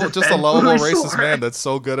 Just You're a gonna lovable defend racist Luis Suarez? man that's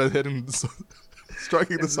so good at hitting,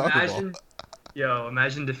 striking the soccer ball.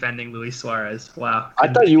 Imagine defending Luis Suarez. Wow. I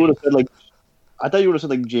thought you would have said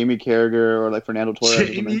like Jamie Carragher or like Fernando Torres. or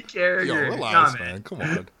Jamie something. Carragher. Yo, Nah, relax, man. Come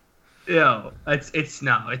on. Yo, it's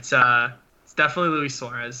definitely Luis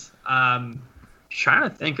Suarez. Trying to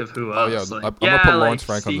think of who Oh, else. yeah, Like, I'm gonna put Lawrence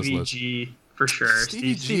like Frank on this Stevie list. G for sure.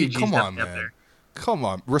 Stevie G, Stevie G's come on, definitely up man. there. Come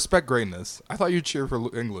on. Respect greatness. I thought you'd cheer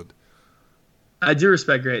for England. I do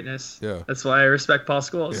respect greatness. Yeah. That's why I respect Paul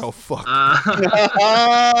Scholes. Yo, fuck.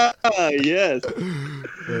 Yes.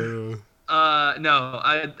 No,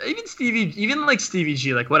 even like Stevie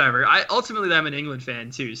G, like whatever. Ultimately I'm an England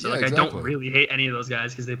fan too, so Yeah, like I exactly. don't really hate any of those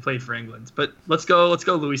guys because they played for England. But let's go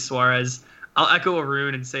Luis Suarez. I'll echo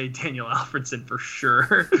Arun and say Daniel Alfredson for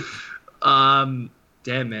sure.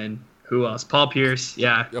 Damn, man. Who else? Paul Pierce.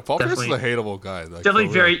 Yeah. Paul Pierce is definitely, a hateable guy. Like, definitely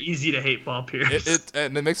for very real. easy to hate Paul Pierce.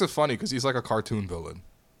 And it makes it funny because he's like a cartoon villain.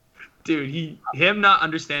 Dude, him not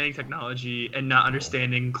understanding technology and not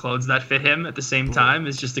understanding clothes that fit him at the same time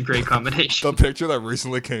is just a great combination. The picture that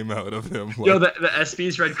recently came out of him. Like, Yo, the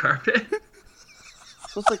SB's red carpet.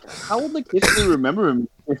 So it's like, how would like history remember him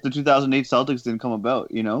if the 2008 Celtics didn't come about?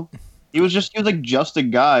 You know, he was like just a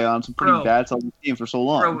guy on some pretty Bro. bad Celtics team for so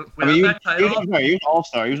long. Bro, I mean, he was without that title- an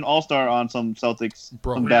all-star. He was an all-star on some Celtics,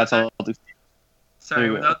 Bro. some bad Without Celtics. Sorry, There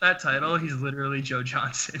you go. without that title, he's literally Joe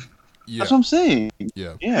Johnson. yeah, That's what I'm saying.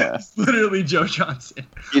 yeah. Yeah, He's literally Joe Johnson.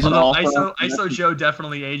 he's an Although all-star. ISO Joe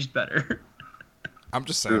definitely aged better. I'm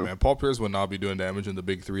just saying, True. man. Paul Pierce would not be doing damage in the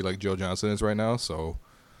big 3 like Joe Johnson is right now. So,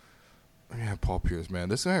 yeah, Paul Pierce, man,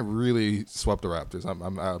 this guy really swept the Raptors.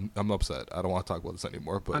 I'm upset. I don't want to talk about this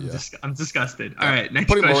anymore. But yeah, I'm disgusted. All right, next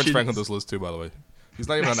putting question. Lawrence Frank on this list too. By the way, he's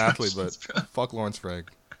not even Next an athlete, but question's from- fuck Lawrence Frank.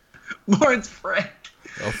 Lawrence Frank.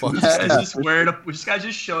 Oh fuck. This guy just wearing up. This guy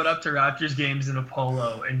just showed up to Raptors games in a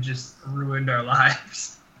polo and just ruined our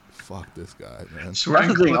lives. Fuck this guy, man. Just wearing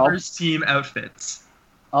That's the thing, Clippers team outfits.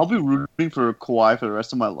 I'll be rooting for Kawhi for the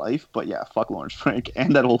rest of my life, but yeah, fuck Lawrence Frank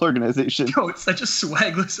and that whole organization. Yo, it's such a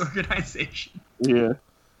swagless organization. Yeah.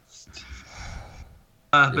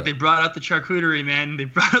 But Yeah. they brought out the charcuterie, man. They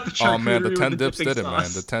brought out the charcuterie. Oh man, the with 10 dips dipping did it, man.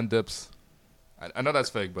 sauce. The 10 dips. I know that's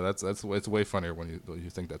fake, but it's way funnier when you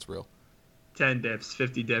think that's real. 10 dips,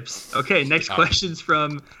 50 dips. Okay, next question's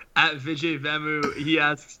from at Vijay Vemu. He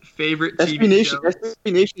asks favorite SB TV Nation, show.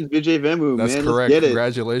 SB Nation's Vijay Vemu, That's man. correct. Let's get it.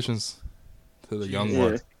 Congratulations to the young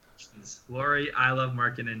one. Lori, I love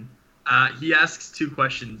Markkinen. He asks 2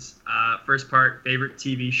 questions. First part, favorite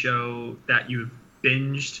TV show that you've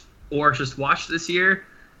binged or just watched this year,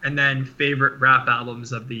 and then favorite rap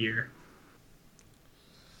albums of the year.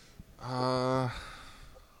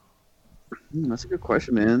 That's a good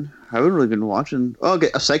question, man. I haven't really been watching. Oh, okay,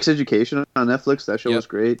 Sex Education on Netflix. That show was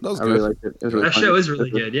great. That was I really good. liked it. It was really That funny. show is really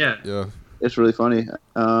good, yeah. Yeah. It's really funny.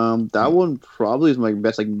 That one probably is my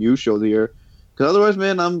best like new show of the year. Because otherwise,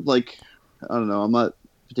 man, I'm like, I don't know. I'm not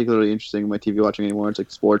particularly interested in my TV watching anymore. It's like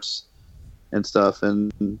sports and stuff,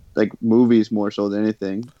 and like movies more so than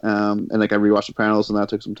anything. And like I rewatched Sopranos, and that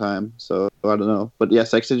took some time. So I don't know. But yeah,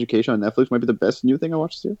 Sex Education on Netflix might be the best new thing I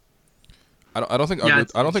watched this year. I don't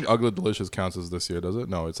think Ugly Delicious counts as this year, does it?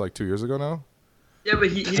 No, it's like 2 years ago now. Yeah, but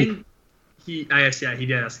he didn't. I guess he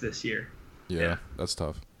did ask this year. Yeah, that's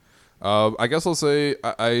tough. I guess I'll say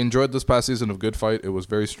I enjoyed this past season of Good Fight. It was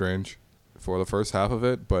very strange for the first half of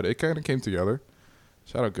it, but it kind of came together.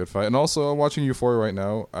 Shout out Good Fight. And also, I'm watching Euphoria right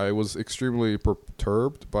now. I was extremely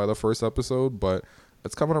perturbed by the first episode, but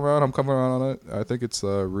it's coming around. I'm coming around on it. I think it's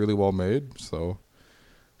really well made. So,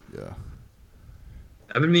 yeah.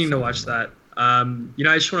 I've been meaning to watch that. I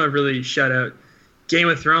just want to really shout out Game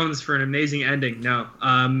of Thrones for an amazing ending. No.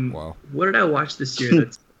 Wow. What did I watch this year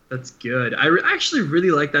that's good? I actually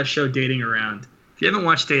really like that show, Dating Around. If you haven't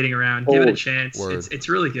watched Dating Around, give it a chance. Word. It's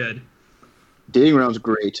really good. Dating Around's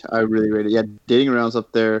great. I really rate it. Yeah, Dating Around's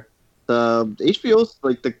up there. The HBO's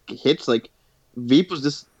like the hits like Veep was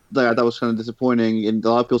just that was kind of disappointing, and a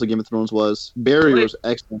lot of people say Game of Thrones was. Barry was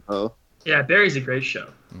excellent though. Yeah, Barry's a great show.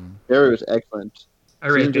 Barry was excellent. I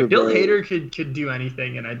rate Season two it. of Bill Barry. Hader could do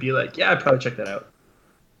anything, and I'd be like, yeah, I'd probably check that out.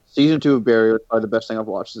 Season 2 of Barry was probably the best thing I've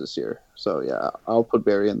watched this year. So yeah, I'll put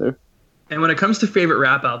Barry in there. And when it comes to favorite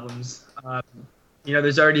rap albums,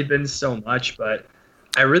 there's already been so much, but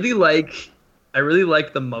I really like the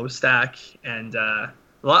Mostack and a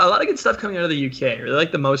lot of good stuff coming out of the UK. I really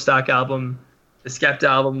like the Mostack album. The Skepta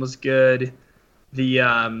album was good.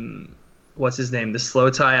 The what's his name? The Slow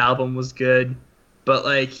Tie album was good. But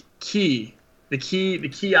like the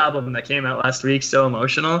Key album that came out last week, So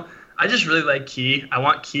Emotional. I just really like Key. I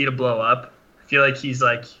want Key to blow up. I feel like he's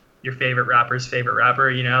like your favorite rapper's favorite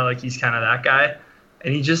rapper, like he's kind of that guy.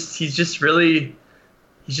 And he's just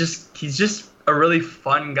a really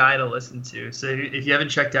fun guy to listen to. So if you haven't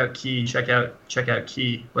checked out Key, check out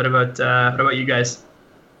Key. What about you guys?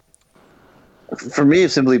 For me,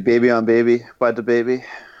 it's simply Baby on Baby by DaBaby.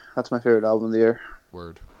 That's my favorite album of the year.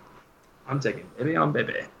 Word. I'm taking Baby on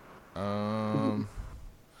Baby.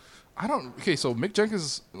 I don't. Okay, so Mick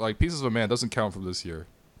Jenkins, like Pieces of a Man, doesn't count from this year.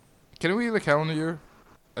 Can we do the calendar year?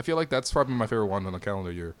 I feel like that's probably my favorite one on the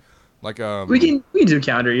calendar year. Like we can do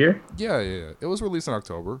calendar year. Yeah. It was released in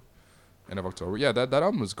October, end of October. Yeah, that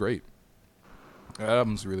album was great. That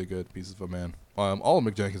album's really good. Pieces of a Man. All of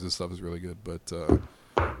Mick Jenkins' stuff is really good, but that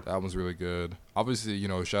album's really good. Obviously,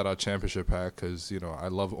 shout out Championship Pack because I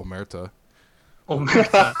love Omerta.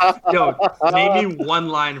 Omerta. Yo, name me one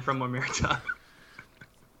line from Omerta.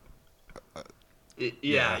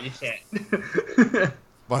 Yeah, you can't.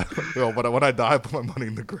 But when I die, I put my money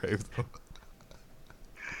in the grave. Though.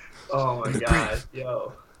 Oh my god,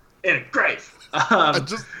 yo, in a grave.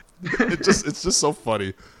 It's just so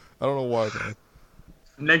funny. I don't know why, man.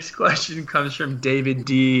 Next question comes from David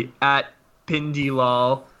D at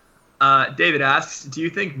PindyLol. David asks, do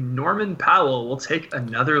you think Norman Powell will take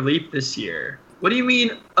another leap this year? What do you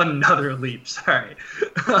mean another leap? Sorry.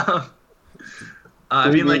 I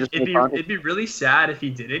mean, like it'd be really sad if he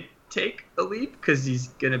didn't take a leap because he's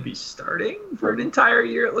gonna be starting for an entire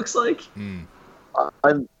year. It looks like.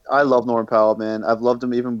 I love Norman Powell, man. I've loved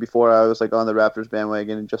him even before I was like on the Raptors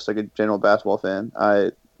bandwagon and just like a general basketball fan.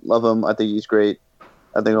 I love him. I think he's great.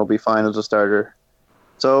 I think he'll be fine as a starter.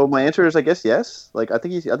 So my answer is, I guess, yes. Like I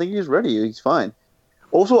think he's ready. He's fine.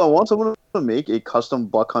 Also, I want someone to make a custom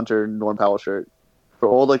Buck Hunter Norm Powell shirt for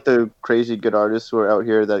all like the crazy good artists who are out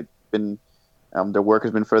here that been their work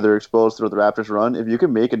has been further exposed through the Raptors run. If you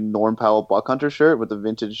can make a Norm Powell Buck Hunter shirt with the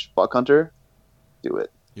vintage Buck Hunter, do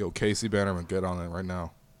it. Yo, Casey Bannerman, get on it right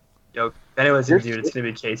now. Yo, if anyone's gonna do it, it's gonna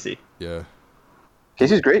be Casey. Yeah.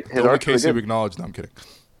 Casey's great. His art's really Casey good. we acknowledge. No, I'm kidding.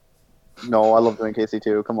 No, I love doing Casey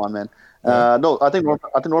too. Come on, man. No, I think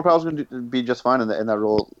Norm Powell's going to be just fine in that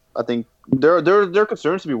role. I think there are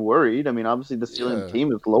concerns to be worried. I mean, obviously the ceiling of the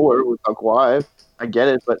team is lower with Kawhi. I get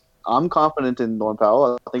it, but I'm confident in Norm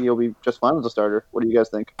Powell. I think he'll be just fine as a starter. What do you guys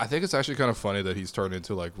think? I think it's actually kind of funny that he's turned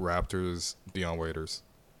into like Raptors Dion Waiters.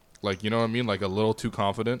 Like, you know what I mean? Like a little too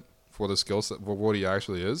confident for the skill set for what he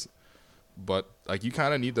actually is. But like you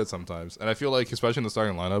kind of need that sometimes. And I feel like especially in the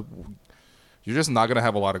starting lineup, you're just not gonna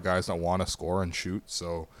have a lot of guys that want to score and shoot.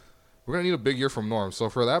 So we're going to need a big year from Norm. So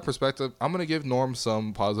for that perspective, I'm going to give Norm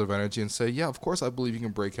some positive energy and say, yeah, of course I believe he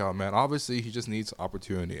can break out, man. Obviously, he just needs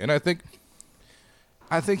opportunity. And I think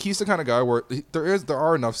he's the kind of guy where there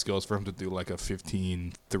are enough skills for him to do like a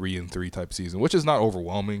 15-3-3 type season, which is not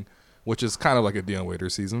overwhelming, which is kind of like a Dion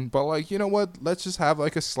Waiters season. But like, you know what? Let's just have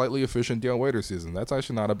like a slightly efficient Dion Waiters season. That's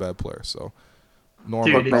actually not a bad player. So Norm,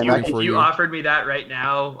 dude, if you offered me that right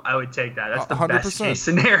now, I would take that. That's the 100%. best case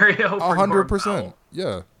scenario for 100%.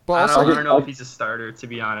 Yeah. But I also, don't know if he's a starter, to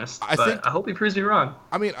be honest. I hope he proves me wrong.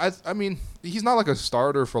 I mean, he's not like a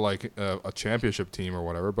starter for like a championship team or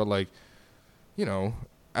whatever. But like, you know,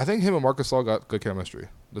 I think him and Marc Gasol got good chemistry.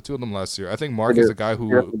 The two of them last year. I think Mark is a guy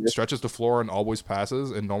who stretches the floor and always passes,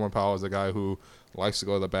 and Norman Powell is a guy who likes to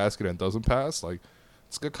go to the basket and doesn't pass. Like,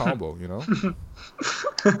 it's a good combo, you know.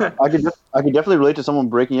 I could definitely relate to someone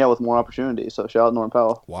breaking out with more opportunity. So shout out Norman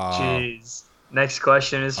Powell. Wow. Jeez. Next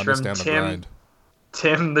question is from Tim.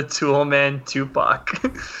 Tim the Toolman Tupac.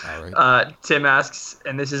 All right. Tim asks,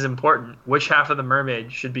 and this is important, which half of the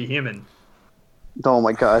mermaid should be human? Oh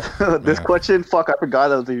my god. This question, fuck, I forgot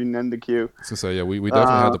that was even in the queue. I was going to say, yeah, we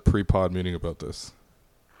definitely had the pre-pod meeting about this.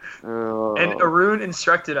 And Arun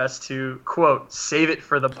instructed us to, quote, save it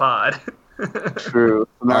for the pod. True.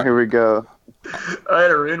 So now here we go. All right,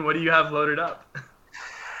 Arun, what do you have loaded up?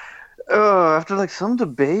 After like some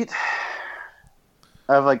debate,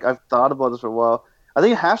 I've thought about this for a while. I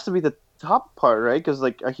think it has to be the top part, right? Because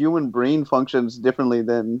like a human brain functions differently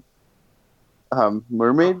than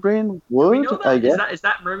mermaid brain would. We know that? I guess. Is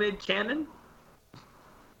that mermaid canon?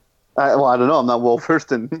 I don't know. I'm not well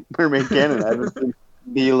versed in mermaid canon. I haven't seen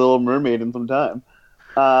The Little Mermaid in some time.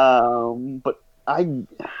 But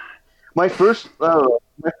my first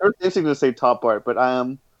instinct is to say top part, but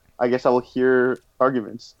I guess I will hear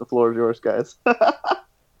arguments. The floor is yours, guys.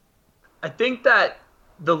 I think that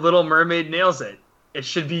The Little Mermaid nails it. It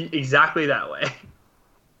should be exactly that way.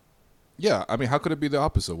 Yeah, I mean, how could it be the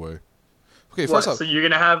opposite way? Okay, first off, so you're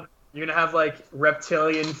gonna have like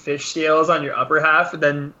reptilian fish scales on your upper half, and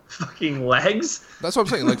then fucking legs. That's what I'm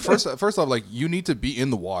saying. Like first off, like you need to be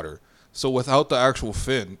in the water. So without the actual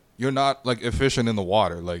fin, you're not like efficient in the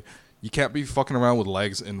water. Like you can't be fucking around with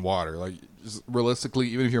legs in water. Like just realistically,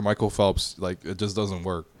 even if you're Michael Phelps, like it just doesn't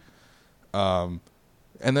work. And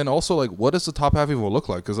then also like, what does the top half even look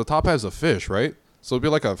like? Because the top has a fish, right? So it'd be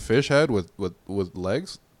like a fish head with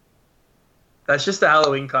legs. That's just the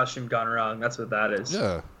Halloween costume gone wrong. That's what that is.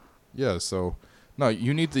 Yeah. So no,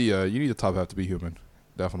 you need the top half to be human,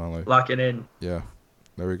 definitely. Lock it in. Yeah,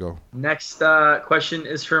 there we go. Next question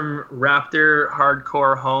is from Raptor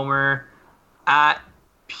Hardcore Homer at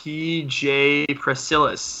PJ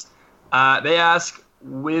Priscillus. They ask,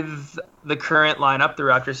 with the current lineup the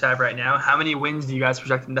Raptors have right now, how many wins do you guys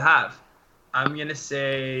project them to have? I'm gonna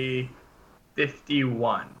say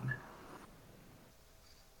 51.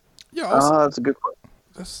 Yeah, that's a good question.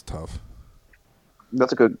 That's tough.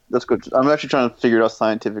 That's good. I'm actually trying to figure it out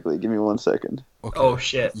scientifically. Give me 1 second. Okay. Oh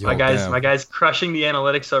shit! My guy's crushing the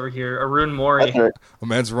analytics over here. Arun Mori. That's right. A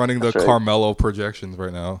man's running the Carmelo projections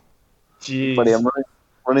right now. Jeez. Buddy, I'm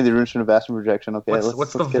running the Arun Srinivasan projection. Okay.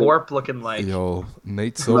 What's the VORP looking like? Yo,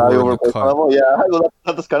 Nate Silver in the cut. Level? Yeah,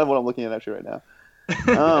 that's kind of what I'm looking at actually right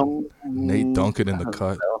now. Nate Duncan in the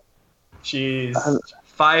cut. Jeez.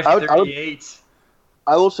 538.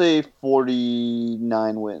 I will say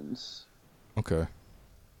 49 wins. Okay.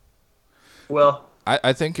 Well,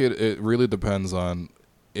 I think it really depends on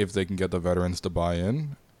if they can get the veterans to buy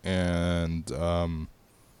in, and so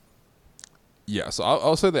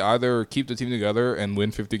I'll say they either keep the team together and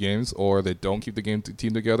win 50 games, or they don't keep the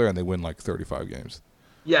team together and they win like 35 games.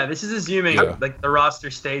 Yeah, this is assuming like the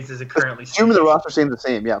roster stays as it currently stands. Assuming the roster stays the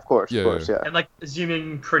same, yeah, of course, yeah. And like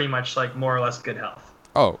assuming pretty much like more or less good health.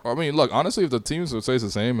 Oh, I mean, look, honestly, if the team stays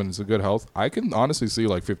the same and it's a good health, I can honestly see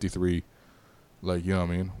like 53. Like, you know what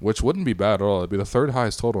I mean? Which wouldn't be bad at all. It'd be the third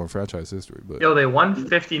highest total in franchise history. But they won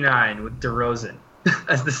 59 with DeRozan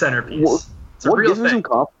as the centerpiece. What gives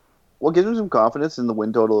me some confidence in the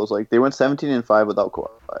win total is like they went 17-5 without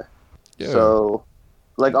Kawhi. Yeah. So,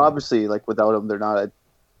 like obviously, like without him, they're not a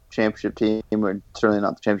championship team or certainly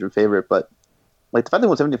not the championship favorite. But like the fact they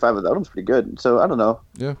won 75 without him is pretty good. So I don't know.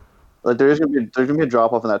 Yeah. Like there's gonna be a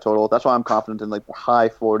drop off in that total. That's why I'm confident in like the high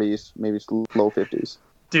 40s, maybe low 50s.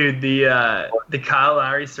 Dude, the Kyle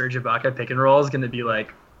Lowry Serge Ibaka pick and roll is gonna be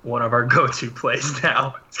like one of our go-to plays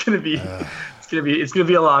now. It's gonna be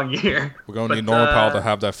a long year. We're gonna need Norman Powell to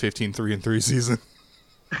have that 15-3-3 season.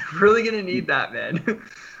 Really gonna need that, man.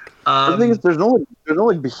 The thing is, there's no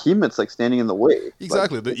like behemoths like standing in the way.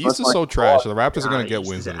 Exactly. Like, the it's East is like- so trash. The Raptors are Nah, gonna the get East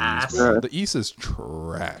wins is in the East, ass. man. Yeah. The East is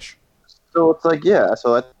trash. So it's like, yeah.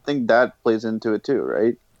 So I think that plays into it too,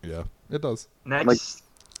 right? Yeah, it does. Next, like-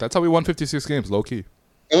 That's how we won 56 games, low key.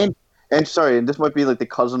 And sorry, and this might be like the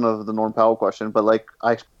cousin of the Norm Powell question, but like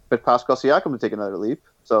I expect Pascal Siakam to take another leap.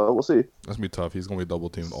 So we'll see. That's gonna be tough. He's gonna be double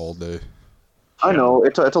teamed all day. I know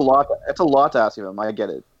it's a lot. It's a lot to ask of him. I get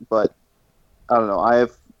it, but I don't know. I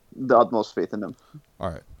have the utmost faith in him. All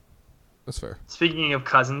right, that's fair. speaking of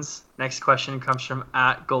cousins, next question comes from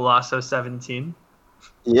 @Golasso17.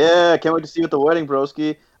 Yeah, can't wait to see you at the wedding,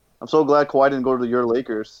 broski. I'm so glad Kawhi didn't go to your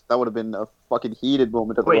Lakers. That would have been a fucking heated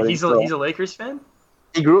moment at the Wait, wedding. he's so. a Lakers fan?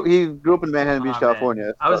 He grew up in Manhattan Beach, Aw, man.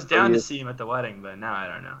 California. I was So down he to is- see him at the wedding, but now I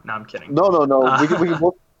don't know. No, I'm kidding. No.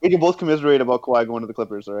 We can both commiserate about Kawhi going to the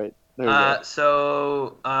Clippers. All right. There we go.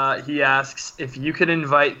 So he asks, if you could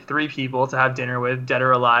invite 3 people to have dinner with, dead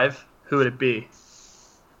or alive, who would it be?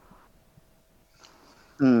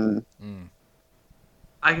 Hmm.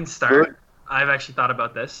 I can start. I've actually thought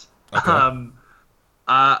about this. Okay.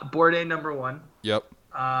 Bourdain, number 1. Yep.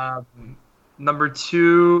 Number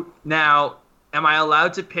 2, now, am I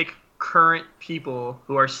allowed to pick current people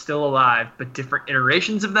who are still alive, but different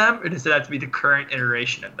iterations of them, or does it have to be the current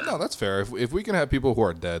iteration of them? No, that's fair. If we can have people who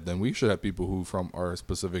are dead, then we should have people who from our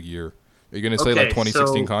specific year. Are you gonna say Okay, like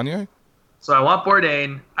 2016 so- Kanye? So I want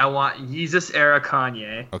Bourdain, I want Yeezus era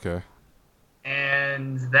Kanye, Okay.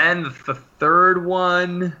 and then the third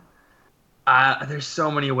one, there's so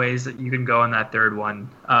many ways that you can go in that third one.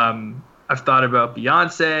 I've thought about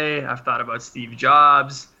Beyonce, I've thought about Steve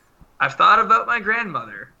Jobs, I've thought about my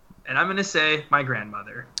grandmother, and I'm going to say my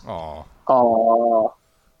grandmother. Aw. Oh,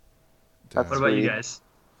 Damn. What about you Sweet. guys?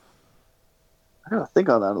 I gotta think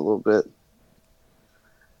on that a little bit.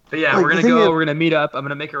 But yeah, Like, we're the gonna thing go. is- We're gonna meet up. I'm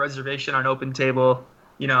gonna make a reservation on Open Table.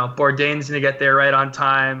 You know, Bourdain's gonna get there right on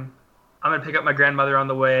time. I'm gonna pick up my grandmother on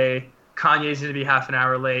the way. Kanye's gonna be half an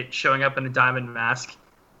hour late, showing up in a diamond mask,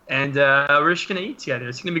 and we're just gonna eat together.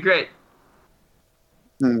 It's gonna be great.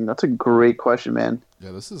 That's a great question, man.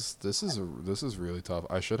 Yeah, this is really tough.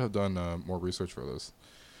 I should have done more research for this.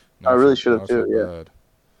 I really should have now feel too, yeah.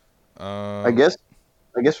 bad. I guess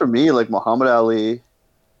for me, like Muhammad Ali,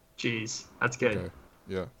 Jeez, that's good. Okay.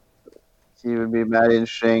 Yeah. he would be mad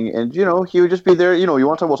interesting, and you know, he would just be there. You know, you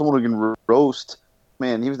want to talk about someone who can roast?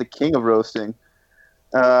 Man, he was the king of roasting.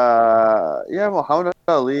 Yeah, Muhammad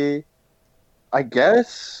Ali. I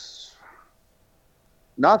guess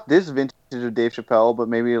not this vintage of Dave Chappelle, but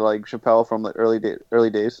maybe like Chappelle from the early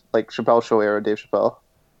days, like Chappelle Show era Dave Chappelle.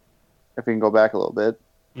 If we can go back a little bit,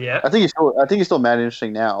 Yeah. I think he's still mad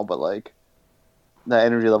interesting now, but like that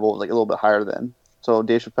energy level was like a little bit higher then. So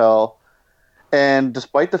Dave Chappelle, and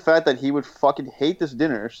despite the fact that he would fucking hate this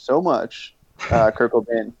dinner so much, Kurt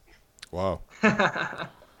Cobain. Wow.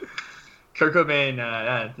 Kurt Cobain,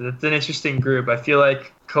 that's an interesting group. I feel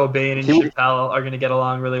like Cobain and He would- Chappelle are going to get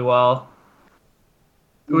along really well.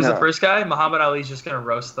 Who was the Yeah. first guy? Muhammad Ali's just going to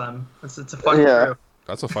roast them. It's a fun Yeah. group.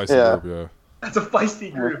 That's a feisty Yeah. group, yeah. That's a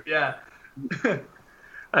feisty group, yeah.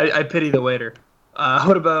 I pity the waiter.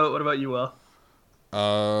 What about you, Will?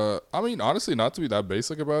 I mean, honestly, not to be that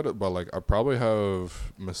basic about it, but like I probably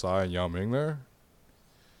have Masai and Yao Ming there,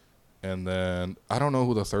 and then I don't know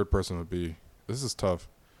who the third person would be. This is tough.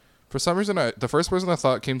 For some reason, the first person I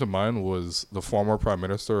thought came to mind was the former prime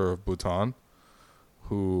minister of Bhutan,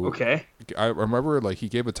 who Okay. I remember like he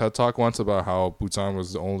gave a TED talk once about how Bhutan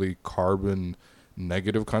was the only carbon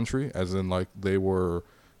negative country, as in like they were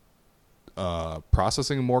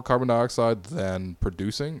processing more carbon dioxide than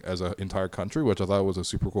producing as an entire country, which I thought was a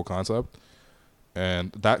super cool concept.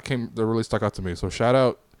 And that really stuck out to me. So shout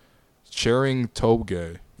out Sharing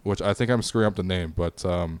Tobgay, which I think I'm screwing up the name, but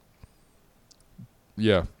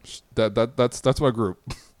yeah, that's my group.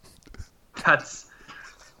 That's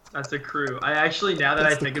a crew. I actually, now that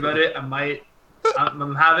I think about it, I'm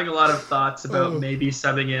having a lot of thoughts about maybe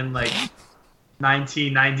subbing in like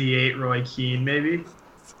 1998 Roy Keane, maybe.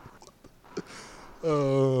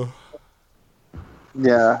 Yeah,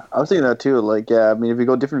 I was thinking that too. Like, yeah, I mean, if you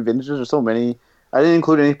go different vintages, there's so many. I didn't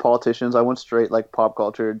include any politicians. I went straight like pop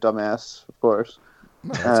culture, dumbass, of course.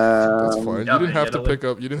 No, that's fine. Yeah, You didn't man, have to Italy. pick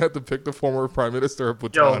up. You didn't have to pick the former prime minister of Yo,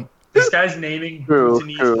 Bhutan. this guy's naming True,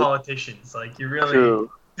 Bhutanese true. politicians. Like, you really.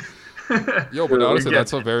 True. Yo, but True. honestly, You're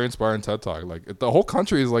that's a very inspiring TED talk. Like the whole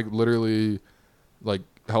country is like literally, like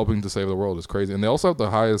helping to save the world. It's crazy, and they also have the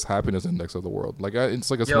highest happiness index of the world. Like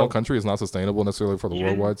it's like a small Yo. country. It's not sustainable necessarily for the Even-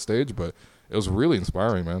 worldwide stage, but it was really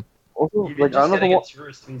inspiring, man. Also, Even like, I just don't know getting if a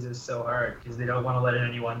tourist visa is so hard because they don't want to let in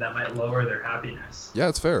anyone that might lower their happiness. Yeah,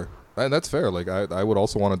 it's fair, and that's fair. Like I would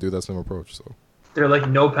also want to do that same approach. So They're like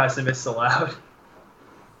no pessimists allowed.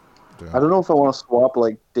 I don't know if I want to swap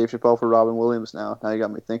like Dave Chappelle for Robin Williams now. Now you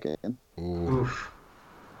got me thinking. Ooh. Oof.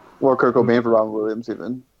 Or Kurt Cobain for Robin Williams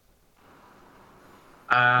even.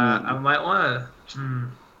 I might want to.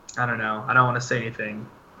 I don't know. I don't want to say anything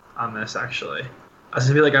on this actually. I was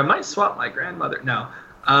gonna be like, I might swap my grandmother. No.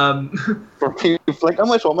 For like, I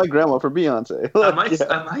might swap my grandma for Beyonce.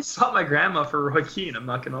 I might swap my grandma for Roy Keane. I'm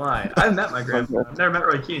not gonna lie. I've met my grandma. I've never met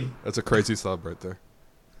Roy Keane. That's a crazy sub right there.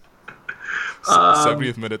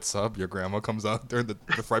 70th minute sub. Your grandma comes out during the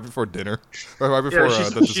right before dinner, or right before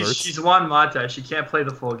the desserts. She's Juan Mata. She can't play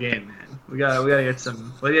the full game, man. We gotta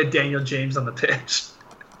get Daniel James on the pitch.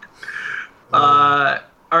 All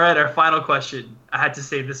right, our final question. I had to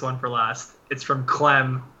save this one for last. It's from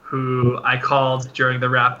Clem, who I called during the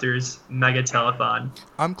Raptors mega telethon.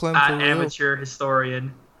 I'm Clem. At amateur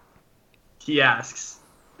historian. He asks,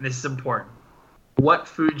 and this is important: what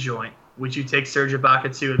food joint would you take Serge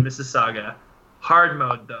Ibaka to in Mississauga? Hard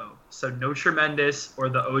mode though, so no Tremendous or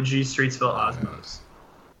the OG Streetsville Osmos.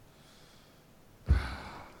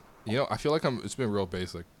 You know, I feel like it's been real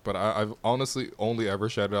basic, but I've honestly only ever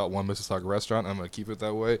shouted out one Mississauga restaurant. I'm gonna keep it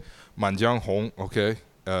that way. Manjiang Hong, okay.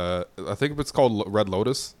 I think it's called Red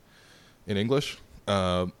Lotus in English.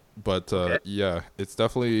 But Okay. yeah, it's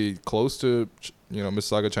definitely close to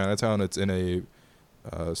Mississauga Chinatown. It's in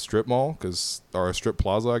a strip mall or a strip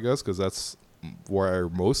plaza, I guess, because that's where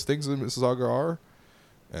most things in Mississauga are.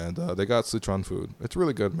 And they got Sichuan food. It's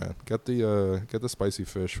really good, man. Get the spicy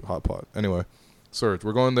fish hot pot. Anyway, Serge,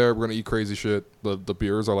 we're going there. We're gonna eat crazy shit. The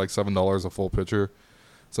beers are like $7 a full pitcher.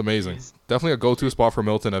 It's amazing. Jeez. Definitely a go-to spot for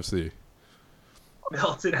Milton FC.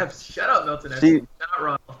 Milton FC. Shout out Milton FC. See- Shout out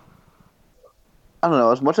Ronald. I don't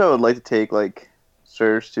know. As much as I would like to take like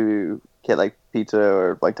Serge to get like pizza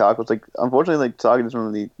or like tacos, like unfortunately like Saga isn't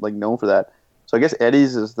really like known for that. So I guess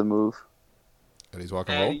Eddie's is the move. Eddie's Rock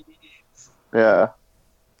and Roll. Yeah.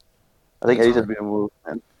 I think That's Eddie's fair. would be a move,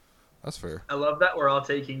 man. That's fair. I love that we're all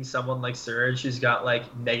taking someone like Serge who's got like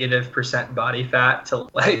 -% body fat to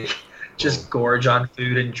like just gorge on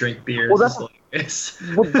food and drink beers. Well, that's- It's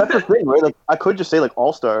Well, that's the thing, right? Like I could just say like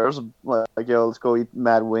All Stars, like yo, let's go eat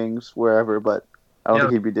Mad Wings wherever, but I don't Yeah.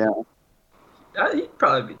 think he'd be down. He'd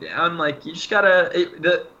probably be down. Like you just gotta.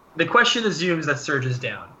 The question assumes that Serge is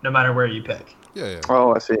down, no matter where you pick. Yeah.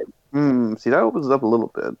 Oh, I see. See, that opens it up a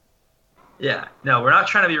little bit. Yeah, no, we're not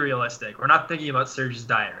trying to be realistic. We're not thinking about Serge's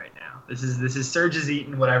diet right now. This is Serge's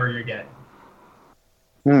eating whatever you're getting.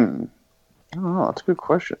 I don't know. That's a good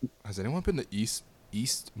question. Has anyone been to East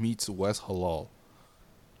meets West Halal?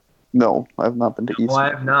 No, I've not been to East. Well, I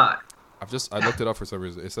have not. I looked it up for some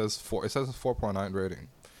reason. It says 4.9 rating,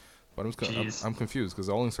 but Jeez. I'm confused because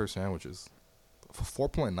I only search sandwiches.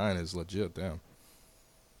 4.9 is legit. Damn.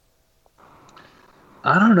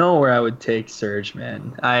 I don't know where I would take Serge,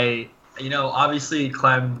 man. Obviously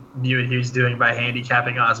Clem knew what he was doing by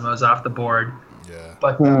handicapping Osmos off the board, Yeah.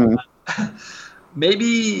 but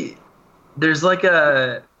maybe there's like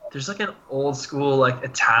an old school like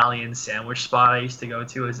Italian sandwich spot I used to go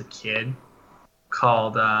to as a kid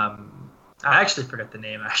called I actually forget the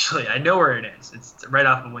name. Actually, I know where it is. It's right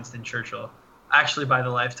off of Winston Churchill, actually by the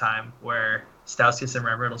Lifetime, where Stauskas and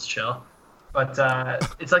Reynolds chill. But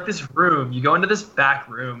it's like this room. You go into this back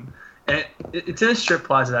room, and it's in a strip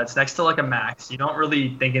plaza that's next to like a Max. You don't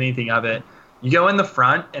really think anything of it. You go in the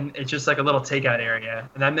front, and it's just like a little takeout area.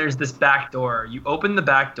 And then there's this back door. You open the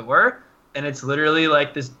back door, and it's literally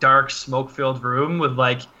like this dark, smoke-filled room with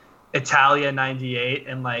like Italia 98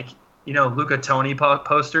 and like, Luca Toni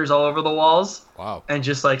posters all over the walls. Wow. And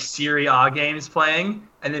just like Serie A games playing.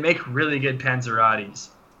 And they make really good panzerottis.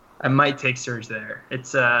 I might take Serge there.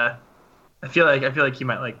 It's I feel like he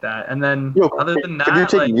might like that. And then Yo, other than could you that,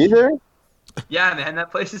 take like, me there? yeah, man, that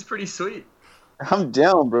place is pretty sweet. I'm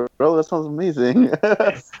down, bro. That sounds amazing.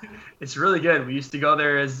 It's really good. We used to go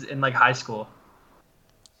there in like high school.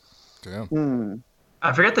 Damn.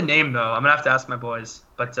 I forget the name though. I'm gonna have to ask my boys,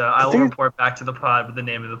 but I will report back to the pod with the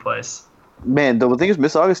name of the place. Man, the thing is,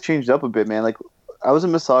 Mississauga's changed up a bit, man. Like, I was in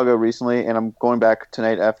Mississauga recently, and I'm going back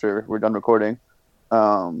tonight after we're done recording.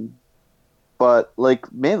 But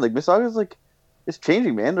like, man, like Mississauga's like, it's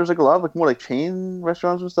changing, man. There's like a lot of like more like chain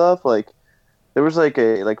restaurants and stuff. Like, there was like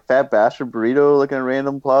a Fat Bastard Burrito like in a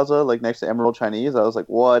random plaza like next to Emerald Chinese. I was like,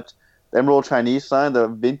 what? The Emerald Chinese sign, the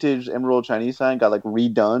vintage Emerald Chinese sign, got like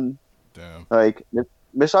redone. Damn. Like,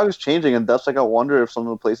 Mississauga's changing, and thus like I wonder if some of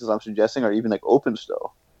the places I'm suggesting are even like open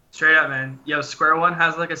still. Straight up, man. Yo, Square One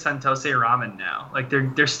has like a Santose ramen now. Like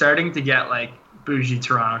they're starting to get like bougie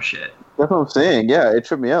Toronto shit. That's what I'm saying. Yeah, it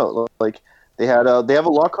tripped me out. Like they have a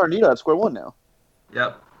La Carnita at Square One now.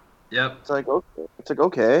 Yep. It's like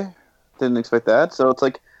okay. didn't expect that. So it's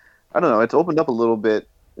like, I don't know. It's opened up a little bit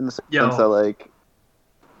in the sense that like.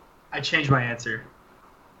 I changed my answer.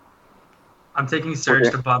 I'm taking Serge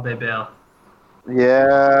to Bombay Bale.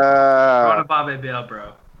 Yeah. Go to Bombay Bale,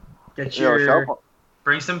 bro.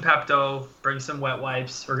 Bring some Pepto. Bring some wet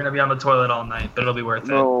wipes. We're gonna be on the toilet all night, but it'll be worth it.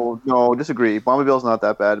 No, disagree. Bombay Bale's not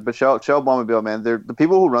that bad, but shout Bombay Bale, man. The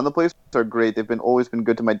people who run the place are great. They've always been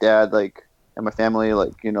good to my dad, like, and my family.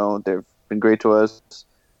 Like, you know, they've been great to us.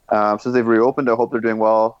 Since they've reopened, I hope they're doing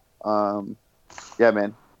well. Yeah,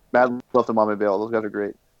 man. Mad love to Bombay Bale. Those guys are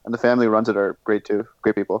great, and the family who runs it are great too.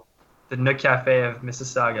 Great people. The Nook Cafe of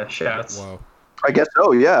Mississauga. Shouts. Wow. I guess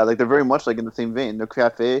so. Yeah, like they're very much like in the same vein. Nook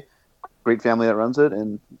Cafe. Great family that runs it,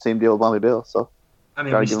 and same deal with Bombay Bale. So, I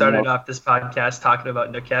mean, we started off this podcast talking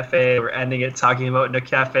about Nook Cafe. We're ending it talking about Nook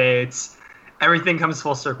Cafe. It's everything comes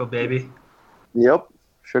full circle, baby. Yep,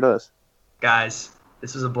 sure does. Guys,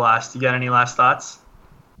 this was a blast. You got any last thoughts?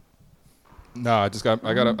 No, I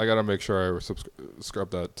gotta make sure I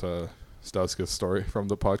scrub that Stauskas story from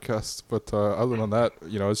the podcast. But other than that,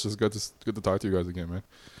 you know, it's just good to talk to you guys again,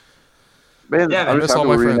 man. Yeah, I miss all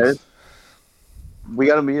my friends. We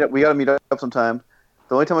gotta meet up sometime.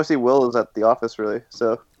 The only time I see Will is at the office, really.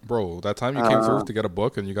 So, bro, that time you came through to get a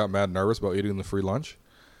book and you got mad nervous about eating the free lunch.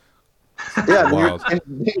 Yeah, wild.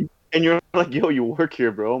 And you're like, yo, you work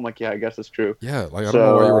here, bro. I'm like, yeah, I guess that's true. Yeah, like I don't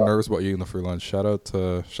know why you were nervous about eating the free lunch. Shout out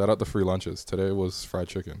the free lunches. Today was fried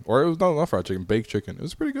chicken, or it was not fried chicken, baked chicken. It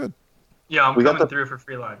was pretty good. Yeah, I'm coming through for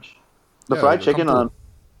free lunch. The fried chicken on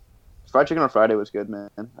Friday was good,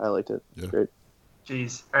 man. I liked it. Yeah. Great.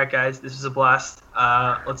 Jeez. All right, guys, this was a blast.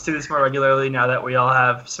 Let's do this more regularly now that we all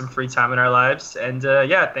have some free time in our lives. And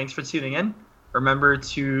yeah, thanks for tuning in. Remember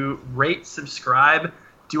to rate, subscribe,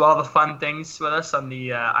 do all the fun things with us on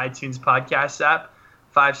the iTunes podcast app.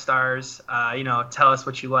 5 stars. Tell us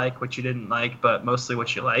what you like, what you didn't like, but mostly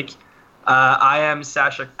what you like. I am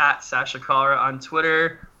Sasha at Sasha Kara on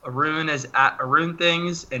Twitter. Arun is at Arun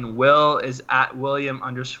Things, and Will is at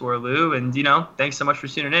William_Lou. And thanks so much for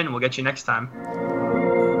tuning in. We'll get you next time.